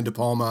is Brian De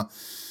Palma.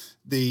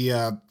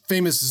 The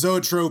famous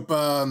Zoetrope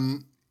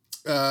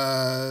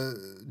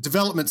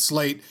development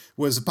slate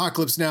was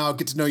Apocalypse Now,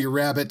 Get to Know Your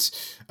Rabbit,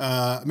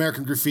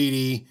 American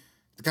Graffiti,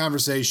 The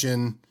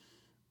Conversation,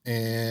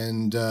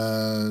 and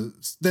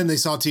then they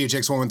saw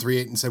THX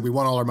 1138 and said, we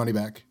want all our money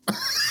back.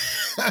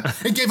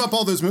 And gave up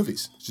all those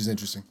movies, which is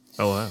interesting.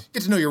 Oh, wow.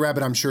 Get to Know Your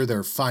Rabbit, I'm sure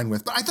they're fine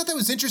with. But I thought that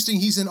was interesting.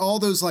 He's in all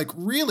those like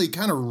really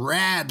kind of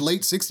rad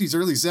late 60s,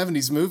 early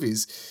 70s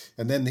movies.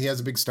 And then he has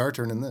a big star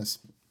turn in this.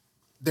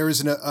 There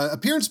is an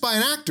appearance by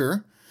an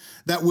actor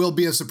that will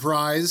be a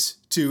surprise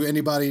to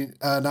anybody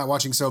not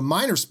watching. So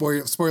minor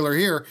spoiler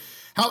here.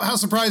 How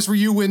surprised were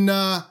you when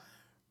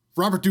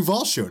Robert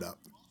Duvall showed up?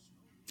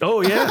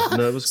 Oh, yeah.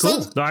 That was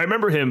cool. No, I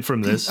remember him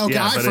from this. Okay,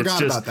 yeah, I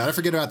forgot about that. I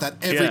forget about that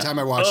every time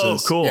I watch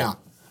this. Oh, cool. Yeah.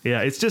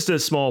 Yeah, it's just a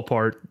small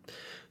part.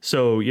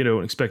 So you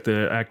don't expect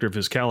the actor of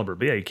his caliber.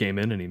 But yeah, he came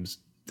in and it was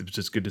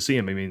just good to see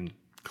him. I mean,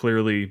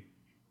 clearly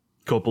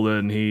Coppola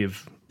and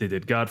they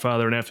did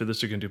Godfather, and after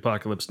this they're going to do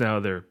Apocalypse Now.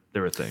 They're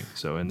a thing.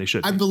 So, and they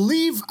should. I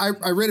believe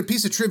I read a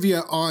piece of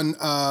trivia on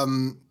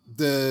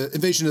the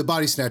Invasion of the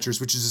Body Snatchers,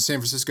 which is a San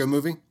Francisco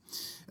movie.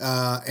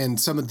 And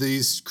some of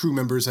these crew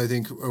members, I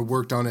think,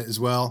 worked on it as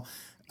well.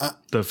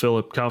 The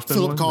Philip Kaufman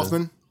Philip one?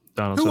 Kaufman.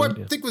 Donaldson, who I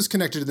think was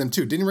connected to them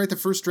too. Didn't he write the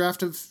first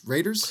draft of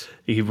Raiders?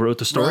 He wrote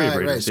the story of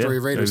Raiders. Right, story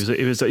of Raiders.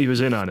 He was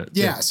in on it.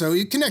 Yeah, so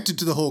he connected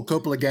to the whole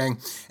Coppola gang.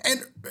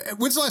 And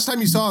when's the last time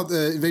you saw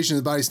the Invasion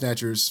of the Body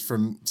Snatchers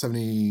from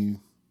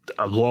 70?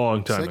 A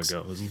long time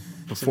ago. It was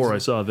before I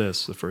saw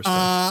this the first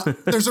time.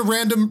 There's a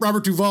random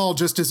Robert Duvall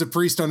just as a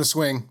priest on a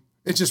swing.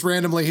 It's just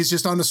randomly, he's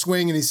just on the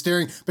swing and he's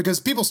staring, because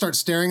people start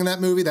staring in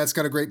that movie. That's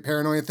got a great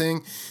paranoia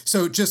thing.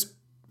 So just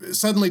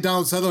suddenly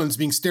Donald Sutherland's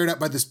being stared at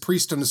by this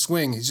priest on the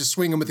swing. He's just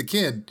swinging with a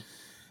kid.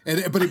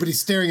 But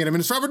he's staring at him,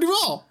 and it's Robert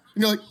Duvall.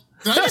 And you're like,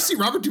 did I just see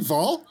Robert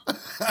Duvall?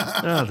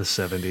 The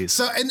 70s.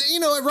 So, and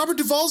Robert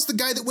Duvall's the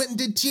guy that went and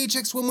did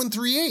THX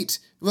 1138.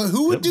 Well,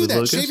 who would do that?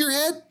 Lucas. Shave your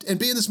head and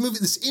be in this movie,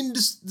 this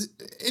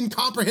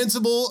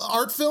incomprehensible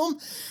art film?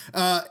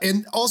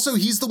 And also,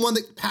 he's the one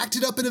that packed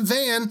it up in a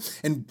van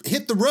and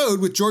hit the road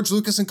with George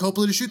Lucas and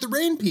Coppola to shoot the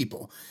Rain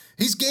People.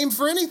 He's game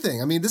for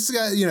anything. I mean, this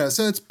guy,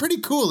 so it's pretty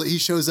cool that he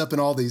shows up in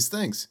all these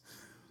things.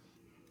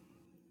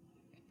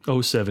 Oh,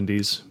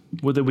 70s.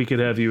 Would that we could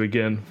have you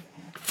again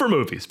for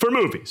movies.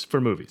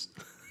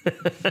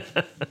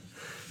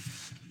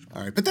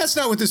 All right, but that's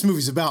not what this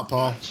movie's about,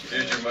 Paul.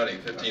 Here's your money,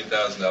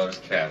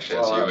 $15,000 cash,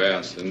 as you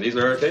asked. And these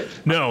are our tapes?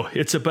 No,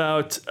 it's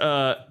about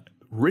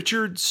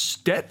Richard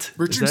Stett.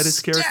 Is that his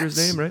character's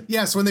name, right?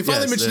 Yes, when they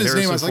finally mentioned his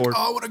name, I was like,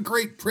 oh, what a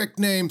great prick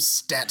name,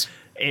 Stett.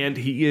 And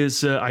he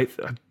is,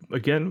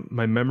 again,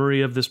 my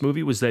memory of this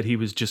movie was that he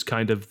was just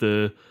kind of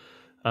the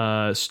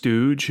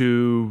stooge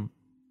who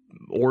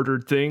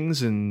ordered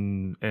things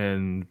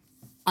and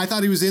I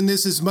thought he was in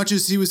this as much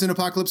as he was in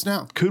Apocalypse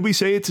Now. Could we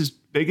say it's his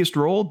biggest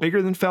role,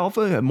 bigger than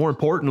Falfa, more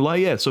important?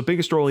 Yeah, so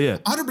biggest role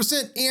yet.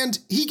 100%, and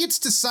he gets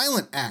to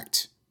silent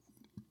act.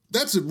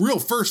 That's a real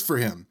first for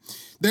him.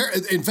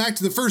 In fact,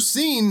 the first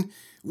scene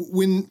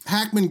when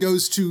Hackman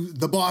goes to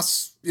the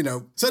boss,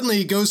 suddenly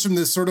he goes from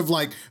this sort of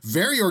like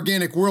very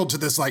organic world to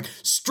this like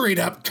straight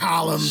up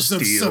columns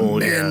of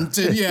cement.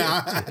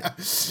 Yeah.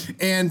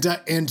 And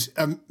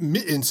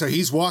so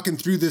he's walking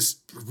through this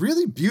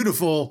really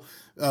beautiful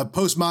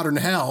postmodern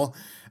hell.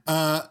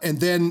 And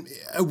then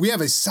we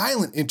have a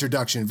silent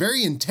introduction,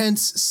 very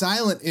intense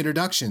silent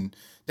introduction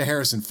to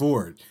Harrison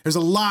Ford. There's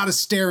a lot of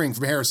staring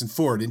from Harrison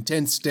Ford,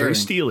 intense staring.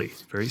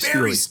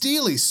 Very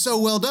steely. So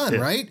well done,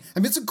 right? I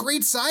mean, it's a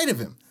great side of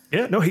him.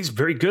 Yeah, no, he's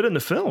very good in the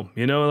film.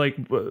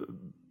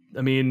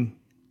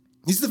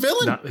 He's the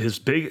villain. Not his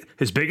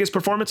biggest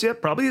performance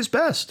yet, probably his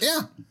best.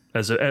 Yeah.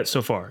 As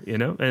so far,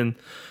 and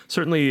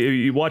certainly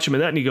you watch him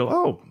in that and you go,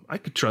 oh, I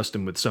could trust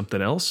him with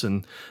something else.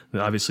 And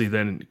obviously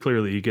then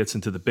clearly he gets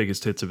into the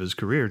biggest hits of his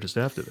career just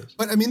after this.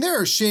 But I mean, there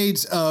are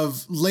shades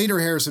of later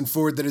Harrison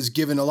Ford that is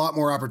given a lot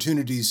more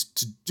opportunities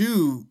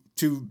to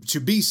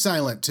be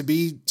silent,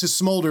 to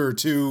smolder,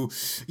 to,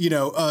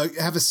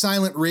 have a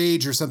silent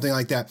rage or something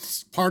like that.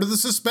 It's part of the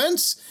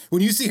suspense.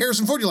 When you see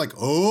Harrison Ford, you're like,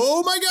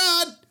 oh my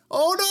God.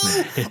 Oh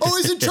no. Oh,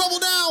 he's in trouble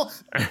now.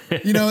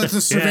 It's a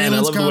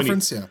surveillance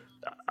conference.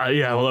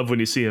 I love when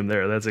you see him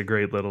there. That's a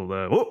great little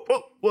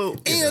whoa.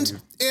 And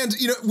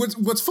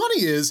what's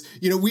funny is,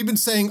 we've been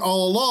saying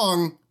all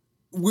along,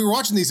 we were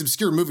watching these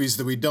obscure movies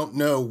that we don't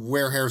know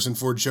where Harrison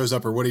Ford shows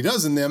up or what he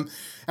does in them.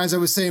 As I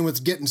was saying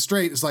with Getting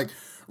Straight, it's like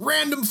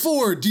random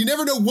Ford. Do you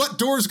never know what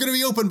door is going to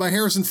be opened by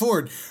Harrison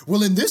Ford?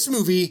 Well, in this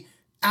movie,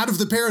 out of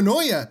the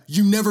paranoia,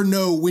 you never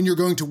know when you're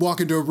going to walk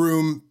into a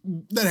room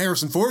that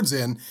Harrison Ford's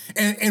in.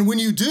 And when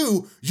you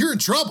do, you're in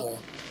trouble.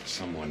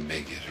 Someone may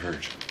get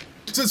hurt.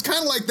 So it's kind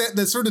of like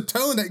that sort of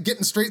tone, that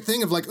Getting Straight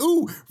thing of like,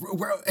 ooh,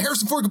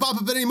 Harrison Ford could pop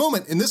up at any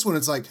moment. In this one,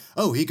 it's like,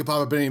 oh, he could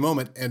pop up at any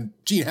moment, and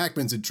Gene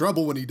Hackman's in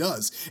trouble when he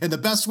does. And the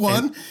best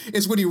one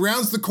is when he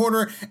rounds the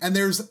corner and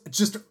there's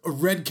just a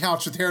red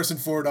couch with Harrison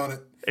Ford on it.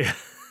 Yeah.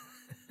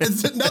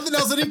 It's nothing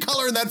else, any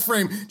color in that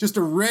frame, just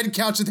a red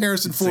couch with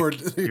Harrison Ford.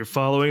 Like, you're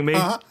following me?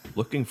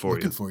 Looking for you.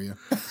 Looking for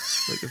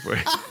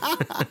you.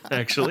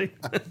 Actually.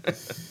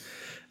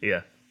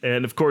 Yeah.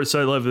 And of course,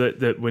 I love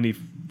that when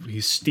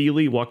he's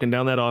steely walking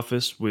down that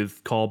office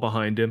with Call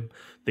behind him.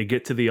 They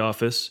get to the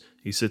office.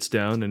 He sits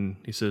down and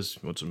he says,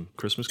 "Want some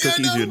Christmas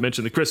cookies?" You had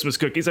mentioned the Christmas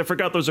cookies. I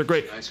forgot those are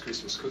great. Nice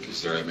Christmas cookies,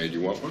 sir. I made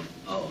you want one.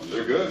 Oh,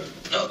 they're good.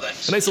 Oh,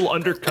 thanks. A nice little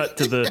undercut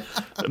to the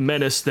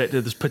menace that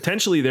is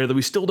potentially there that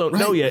we still don't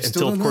know yet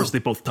until, of course, they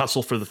both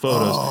tussle for the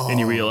photos and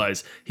you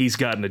realize he's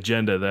got an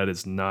agenda that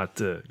is not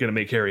going to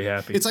make Harry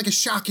happy. It's like a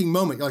shocking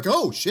moment. You're like,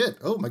 oh shit!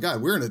 Oh my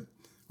God, we're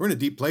in a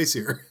deep place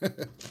here.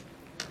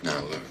 Now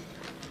look,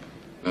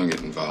 don't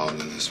get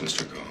involved in this,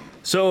 Mr. Cole.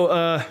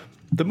 So,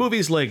 the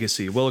movie's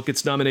legacy. Well, it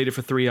gets nominated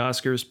for 3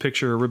 Oscars: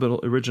 Picture,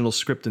 Original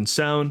Script, and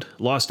Sound.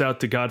 Lost out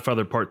to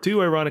Godfather Part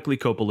 2. Ironically,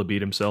 Coppola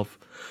beat himself.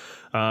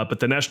 But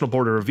the National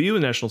Board of Review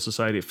and National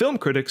Society of Film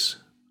Critics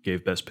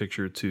gave Best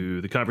Picture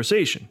to The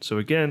Conversation. So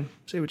again,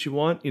 say what you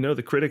want.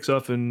 The critics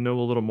often know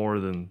a little more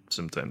than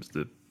sometimes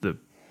the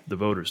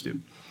voters do.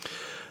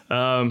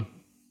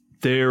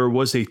 There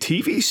was a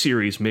TV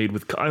series made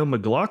with Kyle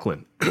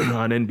MacLachlan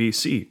on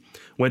NBC.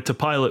 Went to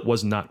pilot,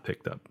 was not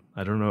picked up.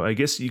 I don't know. I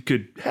guess you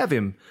could have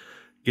him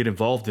get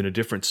involved in a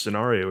different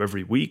scenario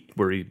every week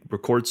where he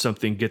records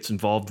something, gets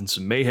involved in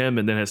some mayhem,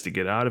 and then has to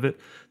get out of it.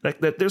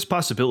 That there's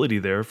possibility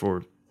there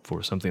for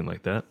something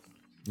like that.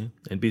 Yeah.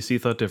 NBC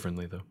thought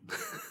differently, though.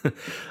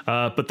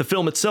 But the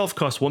film itself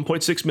cost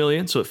 $1.6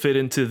 million, so it fit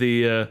into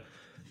the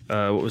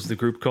what was the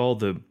group called?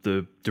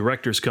 The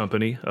director's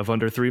company of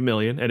under $3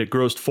 million, and it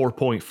grossed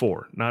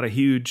 $4.4. Not a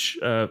huge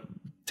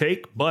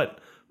take, but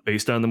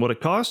based on what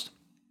it cost,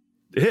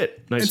 it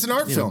hit. Nice. It's an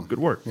art film. Good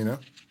work.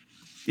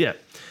 Yeah.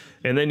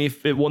 And then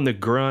it won the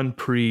Grand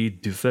Prix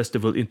du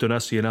Festival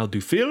International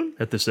du Film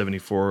at the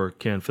 74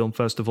 Cannes Film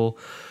Festival.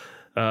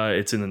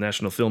 It's in the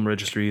National Film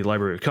Registry,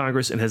 Library of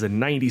Congress, and has a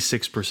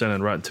 96%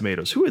 on Rotten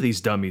Tomatoes. Who are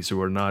these dummies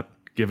who are not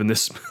given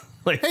this?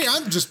 Hey,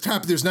 I'm just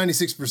happy there's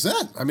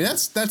 96%. I mean,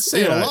 that's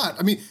saying a lot.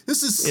 I mean,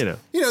 this is,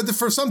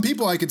 for some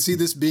people, I could see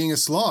this being a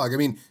slog. I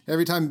mean,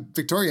 every time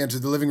Victoria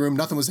entered the living room,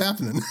 nothing was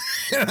happening.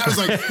 And I was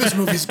like, this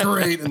movie's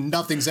great, and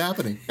nothing's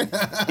happening.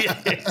 Yeah,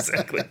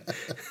 exactly.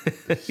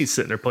 He's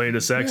sitting there playing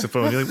the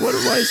saxophone. You're like,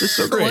 why is this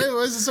so great? Why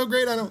is it so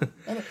great? I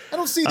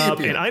don't see the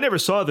appeal. And I never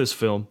saw this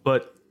film,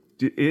 but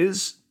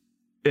is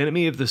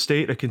Enemy of the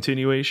State a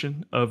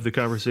continuation of The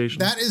Conversation?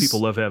 That is, people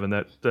love having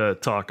that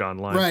talk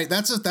online. Right.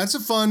 That's a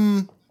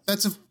fun.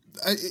 It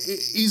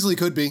easily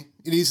could be.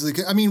 It easily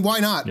could. I mean, why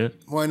not? Yeah.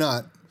 Why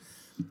not?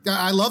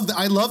 I love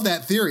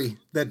that theory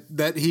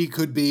that he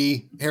could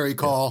be Harry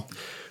Call. Yeah.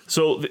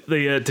 So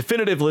the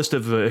definitive list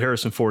of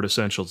Harrison Ford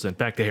essentials. Then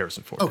back to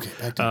Harrison Ford. Okay.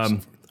 Back to Harrison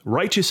Ford.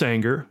 Righteous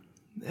anger.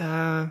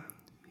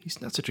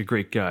 He's not such a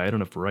great guy. I don't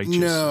know if righteous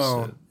is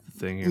the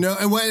thing here. No,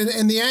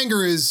 and the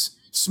anger is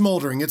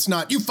smoldering. It's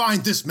not, you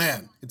find this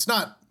man. It's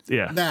not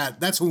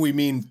that. That's what we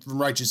mean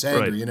from righteous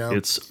anger, right.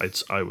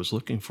 It's I was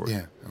looking for you.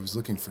 Yeah, I was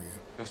looking for you.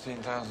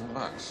 $15,000.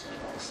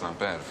 That's not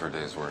bad for a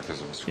day's work,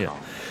 is it, Mr.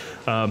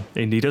 Cole?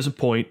 And he doesn't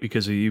point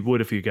because he would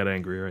if he got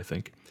angrier, I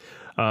think.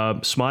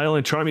 Smile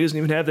and charm, he doesn't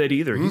even have that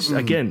either. He's,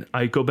 again,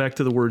 I go back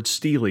to the word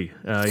steely.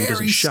 He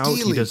doesn't shout,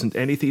 he doesn't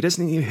anything, he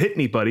doesn't even hit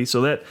anybody.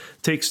 So that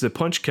takes the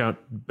punch count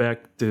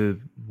back to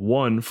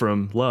 1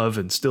 from Love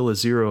and still a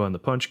 0 on the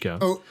punch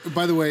count. Oh,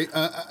 by the way,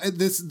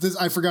 this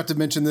I forgot to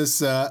mention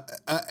this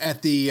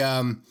at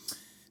the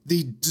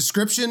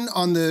description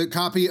on the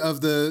copy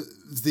of the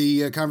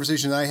the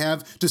conversation that I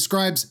have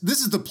describes,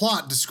 this is the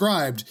plot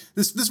described.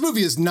 This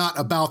movie is not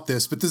about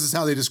this, but this is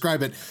how they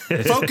describe it.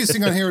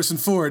 Focusing on Harrison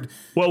Ford.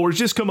 Well, we're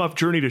just come off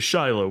Journey to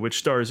Shiloh, which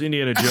stars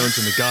Indiana Jones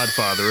and The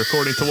Godfather,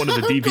 according to one of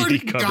the DVD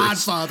covers.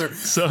 Godfather.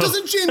 So.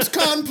 Doesn't James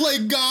Caan play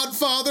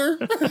Godfather?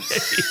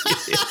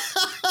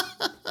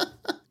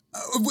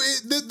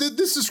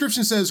 This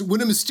description says,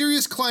 when a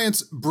mysterious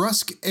client's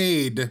brusque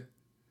aide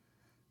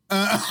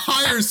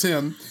hires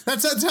him.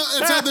 That's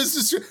how this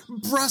is.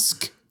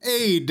 Brusque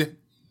aide.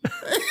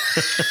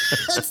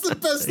 That's the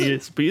best thing.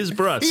 He is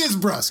brusque. He is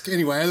brusque.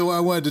 Anyway, I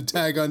wanted to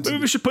tag on. Maybe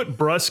we should put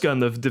brusque on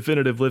the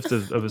definitive list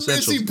of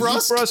essentials. Is he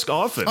brusque? He's brusque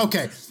often.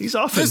 Okay. He's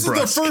often brusque.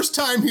 This is the first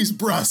time he's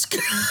brusque.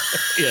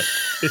 Yeah.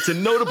 It's a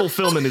notable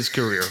film in his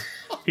career.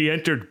 He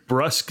entered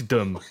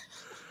brusquedom.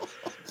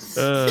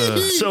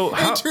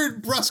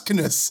 Entered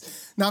brusqueness.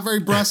 Not very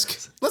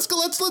brusque. Let's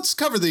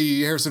cover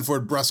the Harrison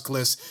Ford brusque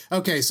list.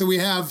 Okay, so we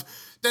have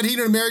Dead Heat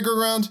and a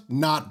Merry-Go-Round,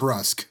 not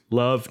brusque.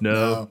 Love,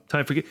 no.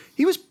 Time for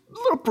He was a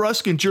little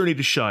brusque in Journey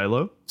to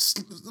Shiloh.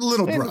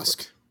 Little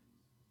brusque.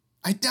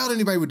 I doubt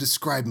anybody would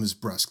describe him as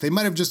brusque. They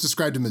might have just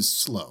described him as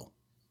slow.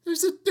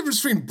 There's a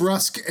difference between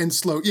brusque and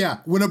slow. Yeah,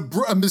 when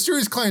a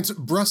mysterious client's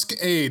brusque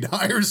aide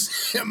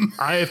hires him.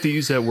 I have to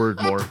use that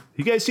word more.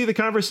 You guys see the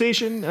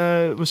conversation?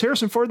 Was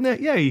Harrison Ford in that?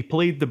 Yeah, he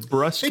played the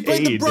brusque aide. He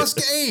played the brusque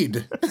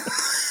aide.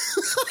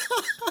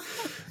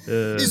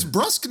 Is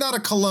brusque not a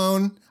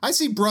cologne? I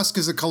see brusque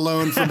as a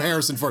cologne from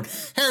Harrison Ford.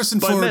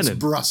 Harrison Ford's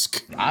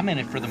brusque. I'm in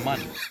it for the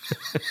money.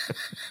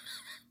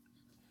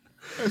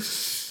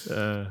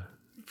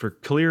 For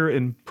clear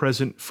and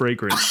present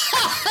fragrance.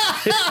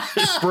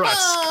 It's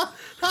brusque.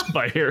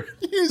 By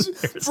Harrison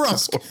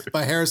Brusque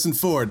by Harrison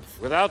Ford.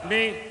 Without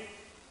me,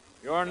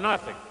 you're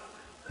nothing.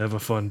 Have a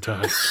fun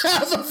time.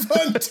 Have a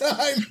fun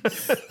time.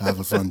 Have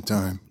a fun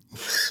time.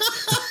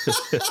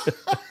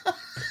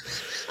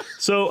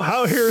 So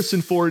how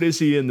Harrison Ford is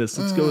he in this?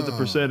 Let's go with the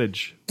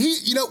percentage.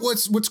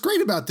 What's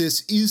great about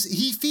this is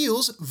he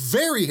feels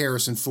very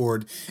Harrison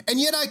Ford, and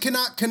yet I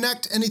cannot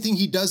connect anything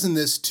he does in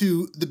this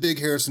to the big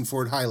Harrison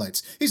Ford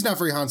highlights. He's not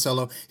very Han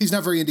Solo. He's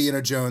not very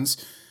Indiana Jones,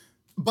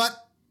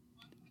 but.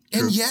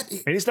 True.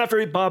 And he's not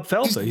very Bob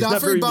Felta. He's not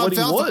very Bob Felta.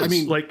 He was. I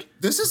mean,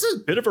 this is a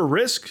bit of a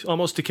risk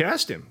almost to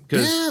cast him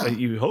because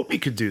you hope he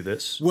could do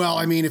this. Well,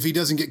 I mean, if he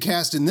doesn't get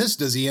cast in this,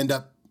 does he end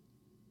up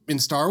in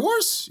Star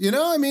Wars?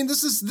 I mean,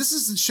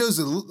 this shows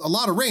a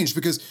lot of range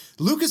because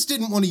Lucas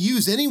didn't want to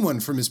use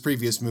anyone from his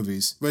previous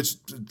movies,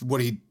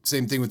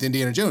 same thing with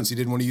Indiana Jones. He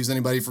didn't want to use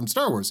anybody from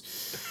Star Wars.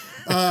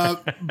 Yeah.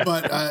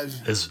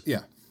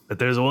 But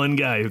there's one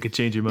guy who could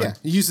change your mind. Yeah,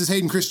 he uses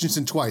Hayden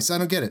Christensen twice. I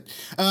don't get it.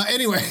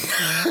 Anyway.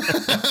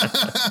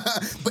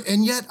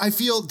 And yet I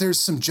feel there's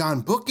some John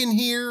Book in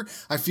here.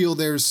 I feel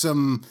there's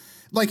some,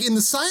 like in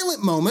the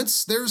silent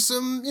moments, there's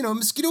some,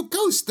 Mosquito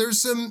Coast.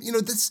 There's some,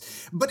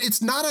 this, but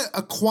it's not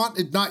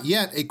not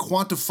yet a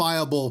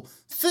quantifiable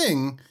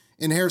thing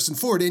in Harrison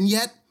Ford. And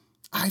yet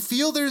I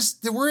feel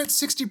we're at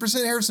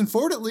 60% Harrison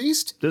Ford at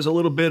least. There's a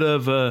little bit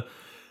of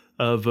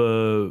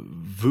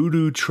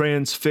voodoo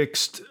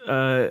transfixed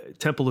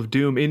Temple of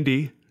Doom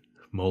indie.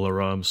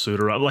 Molaram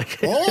Sudaram. Like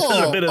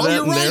a bit of that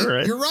you're in right. there,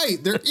 right? You're right.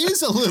 There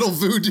is a little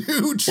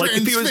voodoo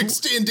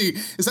transfixed indie.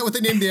 Is that what they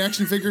named the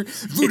action figure?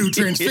 Voodoo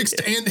transfixed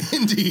and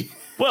indie.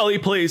 Well, he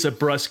plays a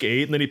brusque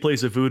aide, and then he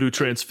plays a voodoo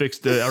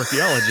transfixed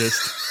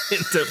archaeologist in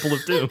Temple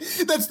of Doom.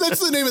 That's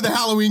the name of the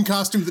Halloween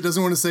costume that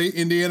doesn't want to say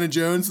Indiana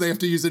Jones. They have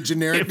to use a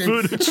generic name.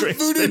 Voodoo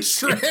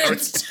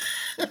trans.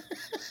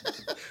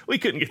 We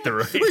couldn't get the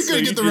rights. We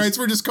couldn't get the rights.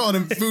 We're just calling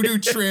him voodoo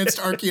tranced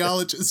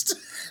archaeologist.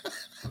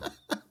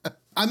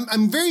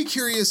 I'm very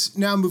curious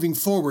now moving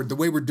forward, the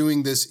way we're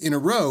doing this in a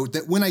row,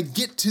 that when I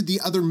get to the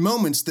other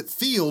moments that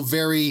feel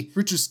very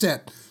Richard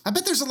Stett, I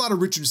bet there's a lot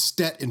of Richard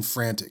Stett in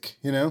Frantic,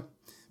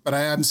 But I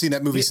haven't seen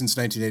that movie since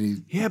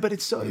 1980. Yeah, but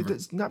it's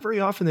not very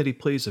often that he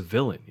plays a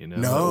villain,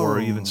 No. Or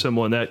even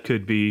someone that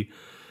could be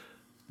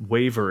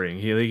wavering.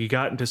 He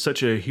got into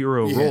such a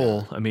hero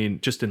role. I mean,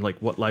 just in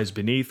What Lies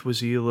Beneath was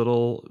he a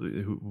little,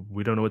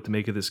 we don't know what to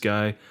make of this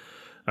guy.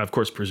 Of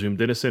course,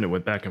 presumed innocent. It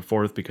went back and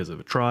forth because of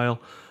a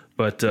trial.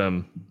 But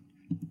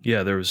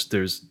it's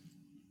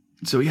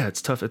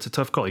tough. It's a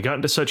tough call. He got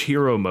into such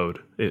hero mode.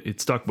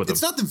 It stuck with him.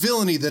 It's not the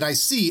villainy that I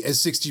see as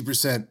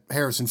 60%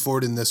 Harrison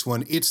Ford in this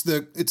one. It's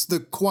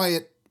the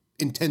quiet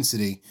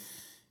intensity,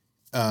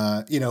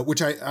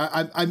 which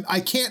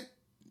I can't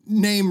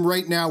name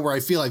right now where I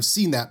feel I've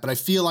seen that, but I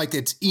feel like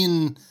it's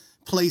in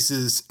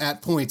places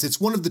at points.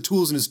 It's one of the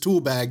tools in his tool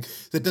bag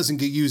that doesn't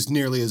get used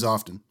nearly as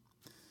often.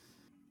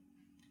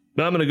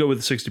 But I'm going to go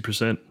with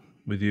 60%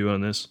 with you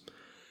on this.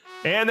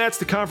 And that's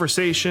The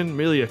Conversation,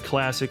 really a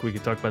classic. We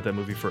could talk about that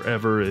movie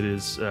forever. It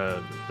is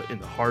in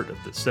the heart of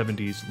the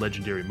 70s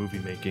legendary movie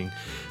making,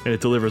 and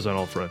it delivers on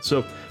all fronts.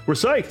 So we're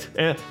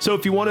psyched. So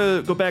if you want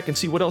to go back and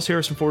see what else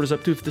Harrison Ford is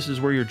up to, if this is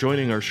where you're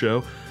joining our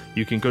show,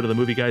 you can go to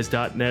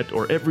themovieguys.net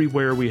or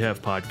everywhere we have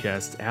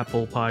podcasts,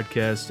 Apple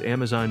Podcasts,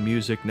 Amazon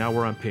Music. Now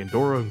we're on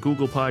Pandora and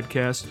Google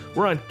Podcasts.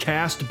 We're on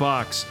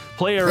CastBox,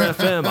 Player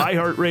FM,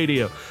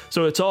 iHeartRadio.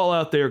 So it's all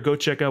out there. Go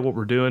check out what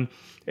we're doing.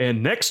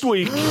 And next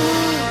week...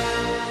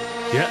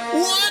 Yeah.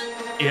 What?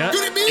 Yeah.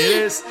 Could it be?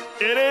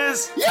 It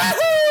is.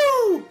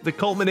 Yahoo! The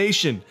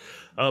culmination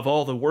of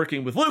all the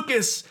working with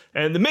Lucas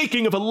and the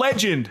making of a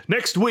legend.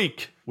 Next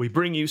week, we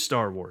bring you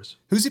Star Wars.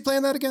 Who's he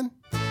playing that again?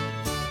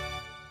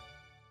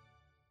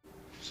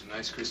 Some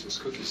nice Christmas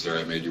cookies there.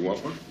 I made you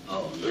want one?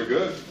 Oh, They're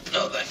good.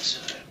 no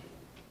thanks.